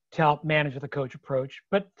do to help manage with a coach approach,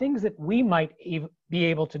 but things that we might be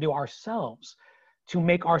able to do ourselves to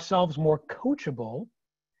make ourselves more coachable,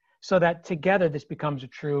 so that together this becomes a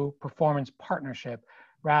true performance partnership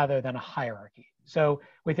rather than a hierarchy. So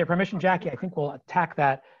with your permission, Jackie, I think we'll attack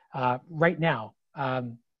that right now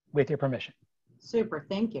with your permission. Super,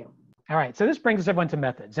 thank you. All right, so this brings us everyone to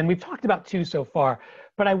methods. And we've talked about two so far,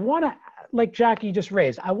 but I want to, like Jackie just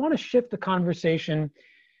raised, I want to shift the conversation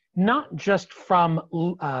not just from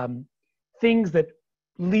things that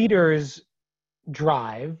leaders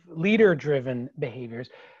drive, leader-driven behaviors,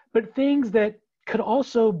 but things that could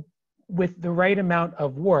also, with the right amount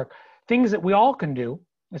of work, things that we all can do,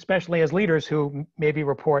 especially as leaders who maybe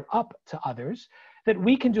report up to others, that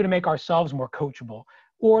we can do to make ourselves more coachable,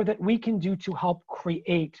 or that we can do to help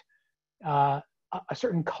create a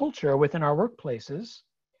certain culture within our workplaces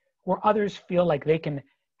where others feel like they can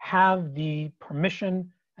have the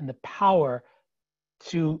permission and the power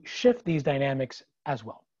to shift these dynamics as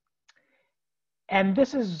well. And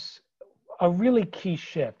this is a really key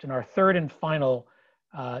shift in our third and final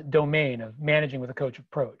domain of managing with a coach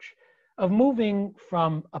approach, of moving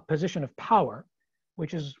from a position of power,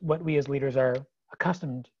 which is what we as leaders are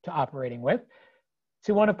accustomed to operating with,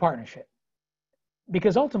 to one of partnership.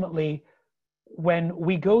 Because ultimately, when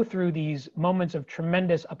we go through these moments of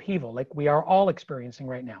tremendous upheaval, like we are all experiencing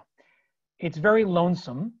right now, it's very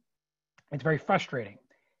lonesome, it's very frustrating,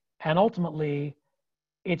 and ultimately,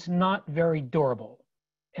 it's not very durable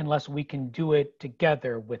unless we can do it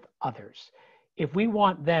together with others. If we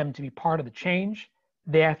want them to be part of the change,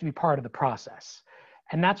 they have to be part of the process.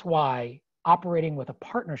 And that's why operating with a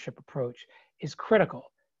partnership approach is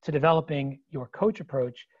critical to developing your coach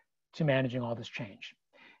approach to managing all this change.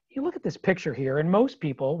 You look at this picture here, and most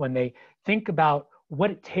people, when they think about what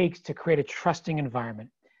it takes to create a trusting environment,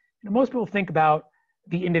 most people think about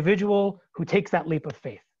the individual who takes that leap of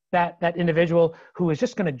faith, that individual who is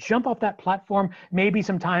just going to jump off that platform. Maybe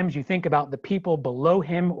sometimes you think about the people below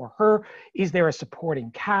him or her. Is there a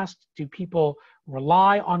supporting cast? Do people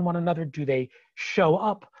rely on one another? Do they show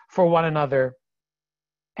up for one another?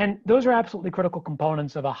 And those are absolutely critical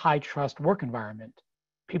components of a high trust work environment.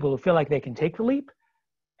 People who feel like they can take the leap,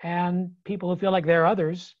 and people who feel like there are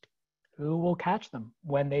others who will catch them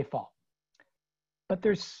when they fall. But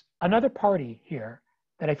there's another party here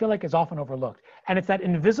that I feel like is often overlooked. And it's that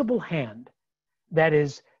invisible hand that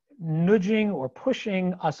is nudging or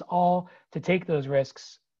pushing us all to take those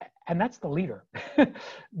risks. And that's the leader.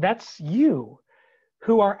 That's you,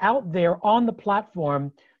 who are out there on the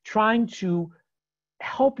platform trying to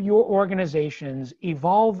help your organizations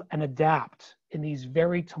evolve and adapt in these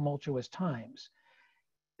very tumultuous times.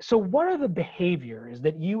 So what are the behaviors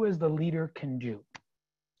that you as the leader can do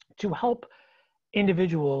to help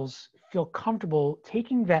individuals feel comfortable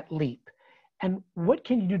taking that leap? And what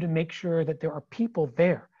can you do to make sure that there are people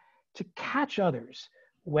there to catch others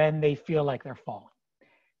when they feel like they're falling?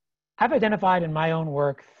 I've identified in my own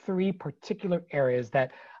work 3 particular areas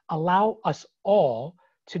that allow us all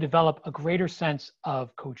to develop a greater sense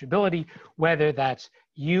of coachability, whether that's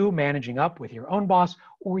you managing up with your own boss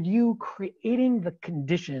or you creating the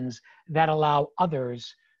conditions that allow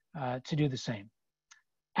others to do the same.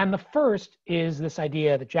 And the first is this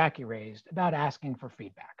idea that Jackie raised about asking for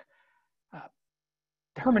feedback.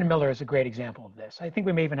 Herman Miller is a great example of this. I think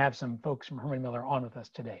we may even have some folks from Herman Miller on with us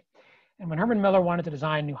today. And when Herman Miller wanted to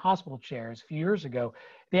design new hospital chairs a few years ago,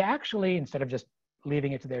 they actually, instead of just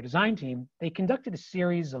leaving it to their design team, they conducted a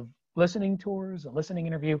series of listening tours, a listening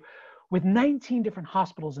interview with 19 different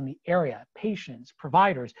hospitals in the area, patients,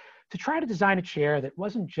 providers, to try to design a chair that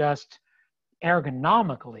wasn't just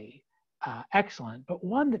ergonomically excellent, but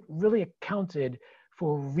one that really accounted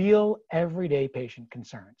for real everyday patient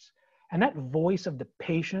concerns. And that voice of the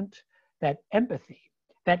patient, that empathy,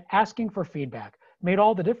 that asking for feedback made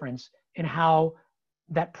all the difference in how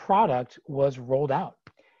that product was rolled out.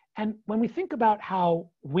 And when we think about how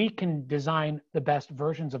we can design the best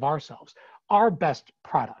versions of ourselves, our best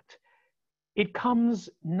product, it comes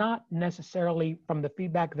not necessarily from the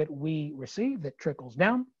feedback that we receive that trickles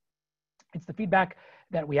down. It's the feedback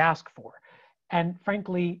that we ask for. And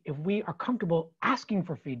frankly, if we are comfortable asking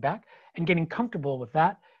for feedback and getting comfortable with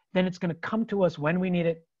that, then it's going to come to us when we need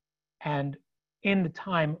it and in the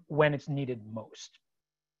time when it's needed most.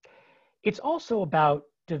 It's also about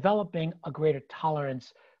developing a greater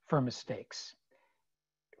tolerance for mistakes.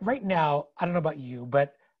 Right now, I don't know about you,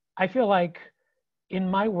 but I feel like in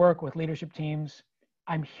my work with leadership teams,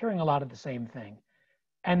 I'm hearing a lot of the same thing,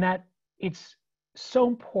 and that it's so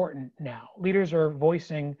important now. Leaders are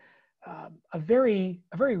voicing a very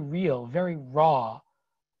real, very raw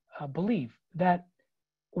belief that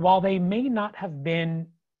while they may not have been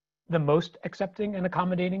the most accepting and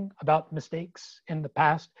accommodating about mistakes in the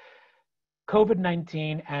past,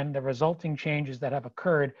 COVID-19 and the resulting changes that have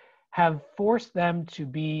occurred have forced them to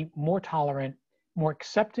be more tolerant, more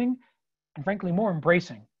accepting, and frankly, more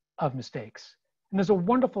embracing of mistakes. And there's a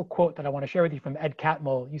wonderful quote that I want to share with you from Ed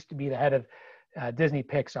Catmull, used to be the head of Disney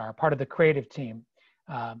Pixar, part of the creative team,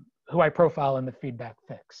 who I profile in the Feedback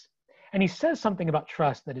Fix. And he says something about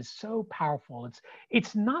trust that is so powerful.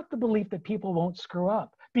 It's not the belief that people won't screw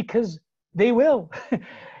up, because they will.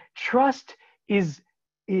 Trust is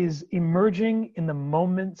emerging in the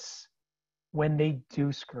moments when they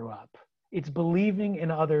do screw up. It's believing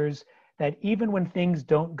in others that even when things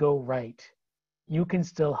don't go right, you can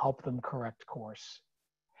still help them correct course.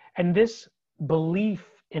 And this belief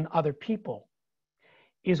in other people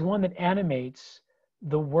is one that animates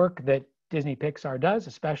the work that Disney Pixar does,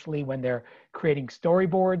 especially when they're creating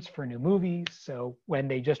storyboards for new movies. So when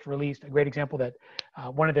they just released, a great example that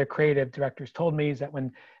one of their creative directors told me is that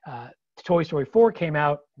when Toy Story 4 came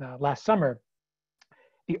out last summer,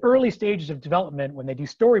 the early stages of development, when they do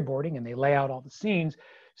storyboarding and they lay out all the scenes,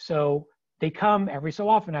 so they come every so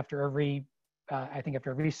often after every, I think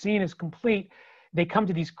after every scene is complete, they come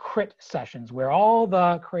to these crit sessions where all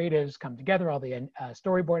the creatives come together, all the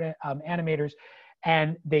storyboard animators,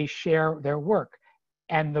 and they share their work.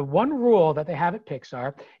 And the one rule that they have at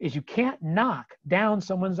Pixar is you can't knock down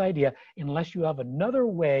someone's idea unless you have another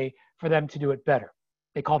way for them to do it better.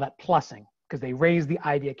 They call that plussing, because they raise the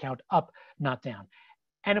idea count up, not down.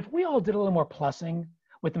 And if we all did a little more plussing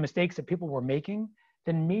with the mistakes that people were making,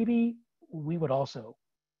 then maybe we would also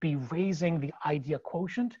be raising the idea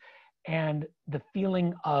quotient and the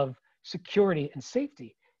feeling of security and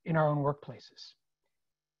safety in our own workplaces.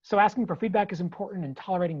 So asking for feedback is important, and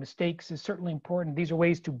tolerating mistakes is certainly important. These are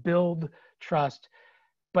ways to build trust,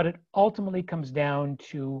 but it ultimately comes down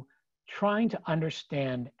to trying to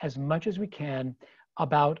understand as much as we can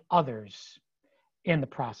about others in the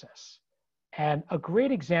process. And a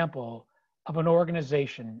great example of an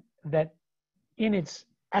organization that in its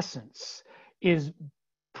essence is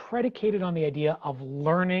predicated on the idea of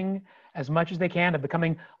learning as much as they can, of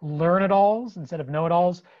becoming learn-it-alls instead of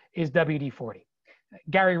know-it-alls, is WD-40.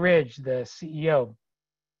 Gary Ridge, the CEO,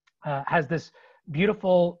 has this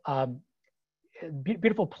beautiful,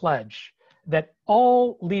 beautiful pledge that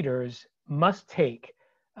all leaders must take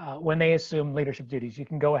when they assume leadership duties. You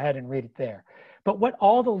can go ahead and read it there. But what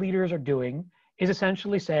all the leaders are doing is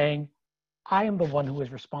essentially saying, I am the one who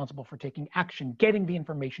is responsible for taking action, getting the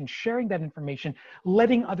information, sharing that information,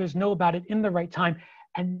 letting others know about it in the right time,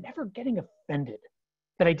 and never getting offended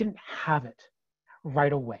that I didn't have it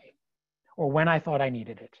right away or when I thought I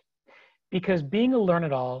needed it. Because being a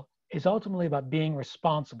learn-it-all is ultimately about being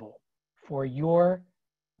responsible for your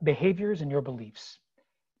behaviors and your beliefs,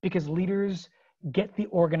 because leaders get the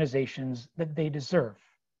organizations that they deserve.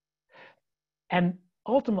 And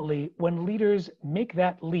ultimately, when leaders make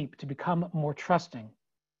that leap to become more trusting,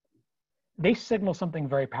 they signal something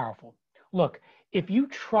very powerful. Look, if you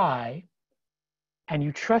try and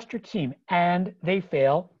you trust your team and they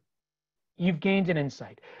fail, you've gained an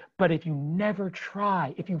insight. But if you never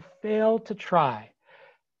try, if you fail to try,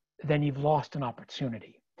 then you've lost an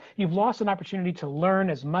opportunity. You've lost an opportunity to learn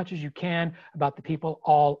as much as you can about the people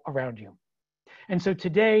all around you. And so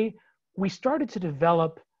today we started to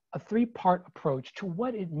develop a three-part approach to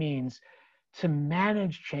what it means to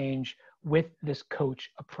manage change with this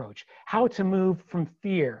coach approach, how to move from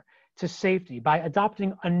fear to safety by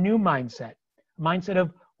adopting a new mindset, a mindset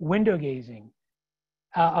of window gazing,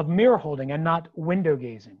 of mirror holding and not window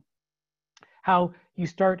gazing, how you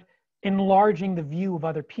start enlarging the view of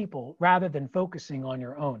other people rather than focusing on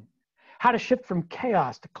your own, how to shift from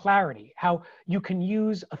chaos to clarity, how you can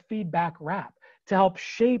use a feedback wrap to help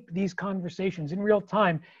shape these conversations in real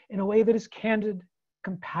time in a way that is candid,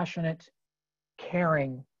 compassionate,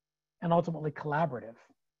 caring, and ultimately collaborative.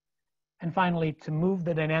 And finally, to move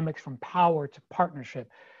the dynamics from power to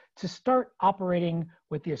partnership, to start operating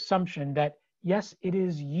with the assumption that, yes, it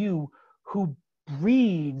is you who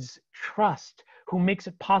breeds trust, who makes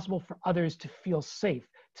it possible for others to feel safe,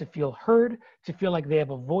 to feel heard, to feel like they have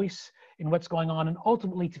a voice in what's going on, and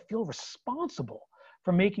ultimately to feel responsible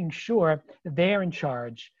for making sure that they are in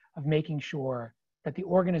charge of making sure that the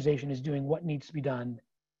organization is doing what needs to be done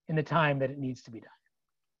in the time that it needs to be done.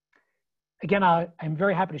 Again, I'm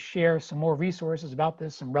very happy to share some more resources about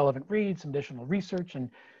this, some relevant reads, some additional research, and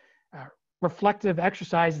reflective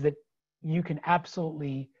exercises that you can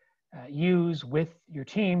absolutely use with your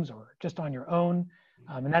teams or just on your own.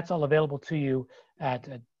 And that's all available to you at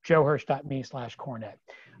joehirsch.me/cornet.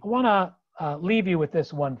 I want to leave you with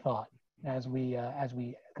this one thought as we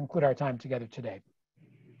conclude our time together today.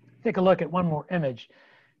 Take a look at one more image,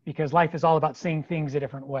 because life is all about seeing things a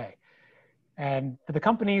different way. And for the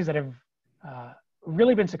companies that have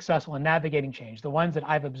really been successful in navigating change, the ones that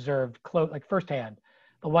I've observed like firsthand,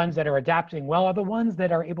 the ones that are adapting well are the ones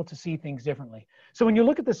that are able to see things differently. So when you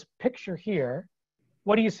look at this picture here,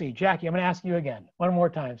 what do you see? Jackie, I'm going to ask you again, one more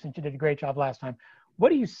time, since you did a great job last time. What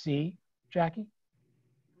do you see, Jackie?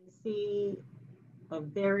 I see a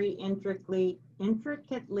very intricately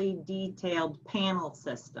detailed panel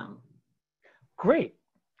system. Great.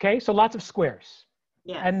 Okay, so lots of squares.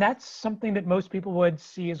 Yes. And that's something that most people would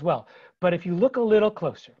see as well. But if you look a little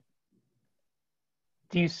closer,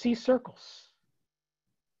 do you see circles?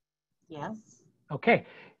 Yes. Okay,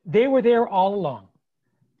 they were there all along.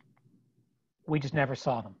 We just never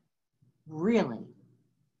saw them. Really?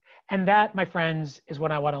 And that, my friends, is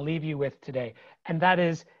what I want to leave you with today. And that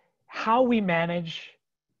is how we manage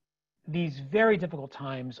these very difficult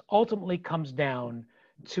times ultimately comes down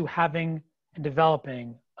to having and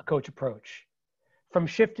developing a coach approach. From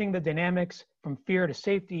shifting the dynamics from fear to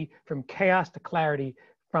safety, from chaos to clarity,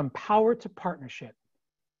 from power to partnership.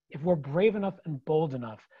 If we're brave enough and bold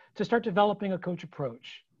enough to start developing a coach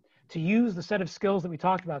approach, to use the set of skills that we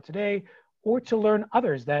talked about today, or to learn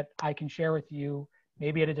others that I can share with you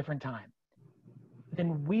maybe at a different time,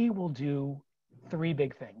 then we will do three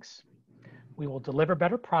big things. We will deliver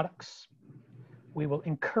better products, we will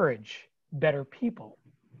encourage better people,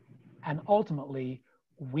 and ultimately,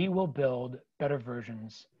 we will build better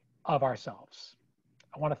versions of ourselves.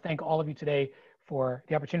 I want to thank all of you today for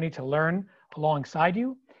the opportunity to learn alongside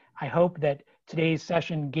you. I hope that today's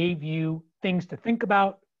session gave you things to think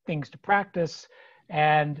about, things to practice,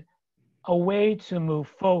 and a way to move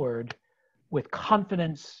forward with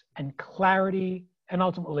confidence and clarity, and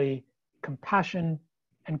ultimately compassion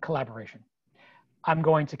and collaboration. I'm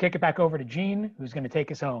going to kick it back over to Jean, who's going to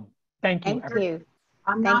take us home. Thank you. Thank you.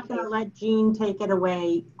 I'm not going to let Jean take it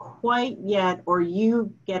away quite yet, or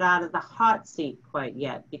you get out of the hot seat quite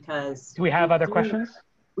yet, because do we have other questions?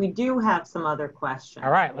 We do have some other questions.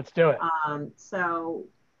 All right, let's do it. So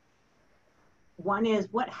one is,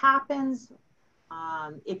 what happens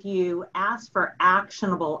if you ask for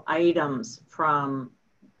actionable items from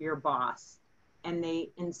your boss and they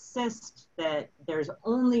insist that there's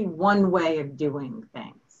only one way of doing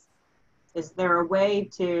things? Is there a way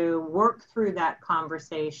to work through that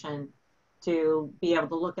conversation to be able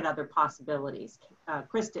to look at other possibilities?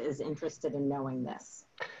 Krista is interested in knowing this.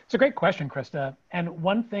 It's a great question, Krista. And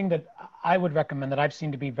one thing that I would recommend that I've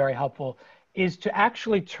seen to be very helpful is to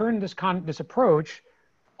actually turn this approach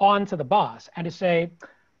onto the boss and to say,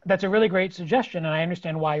 that's a really great suggestion, and I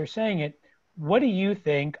understand why you're saying it. What do you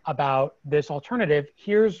think about this alternative?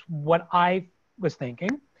 Here's what I was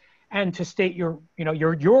thinking. And to state your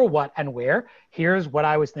what and where. Here's what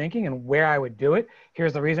I was thinking and where I would do it.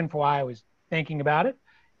 Here's the reason for why I was thinking about it.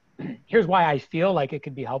 Here's why I feel like it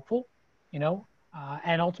could be helpful,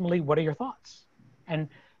 and ultimately, what are your thoughts? And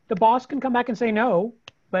the boss can come back and say no,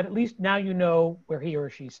 but at least now you know where he or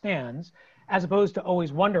she stands, as opposed to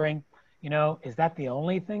always wondering, is that the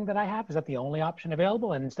only thing that I have? Is that the only option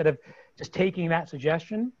available? And instead of just taking that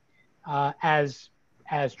suggestion as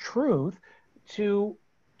truth,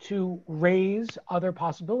 to raise other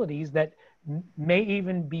possibilities that may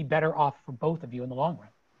even be better off for both of you in the long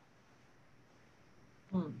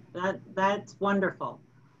run. That's wonderful.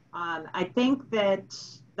 I think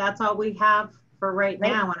that's all we have for right Great.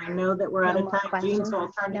 now, and I know that we're out No of more time, Jean, so I'll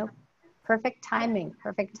questions? turn it. Nope. Perfect timing,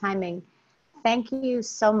 perfect timing. Thank you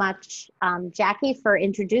so much, Jackie, for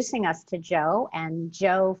introducing us to Joe, and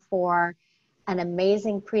Joe for an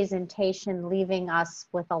amazing presentation, leaving us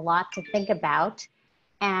with a lot to think about.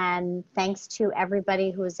 And thanks to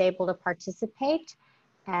everybody who was able to participate.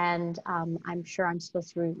 And I'm sure I'm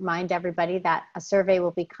supposed to remind everybody that a survey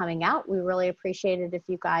will be coming out. We really appreciate it if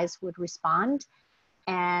you guys would respond,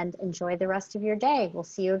 and enjoy the rest of your day. We'll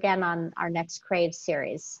see you again on our next CRAVE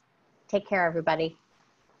series. Take care, everybody.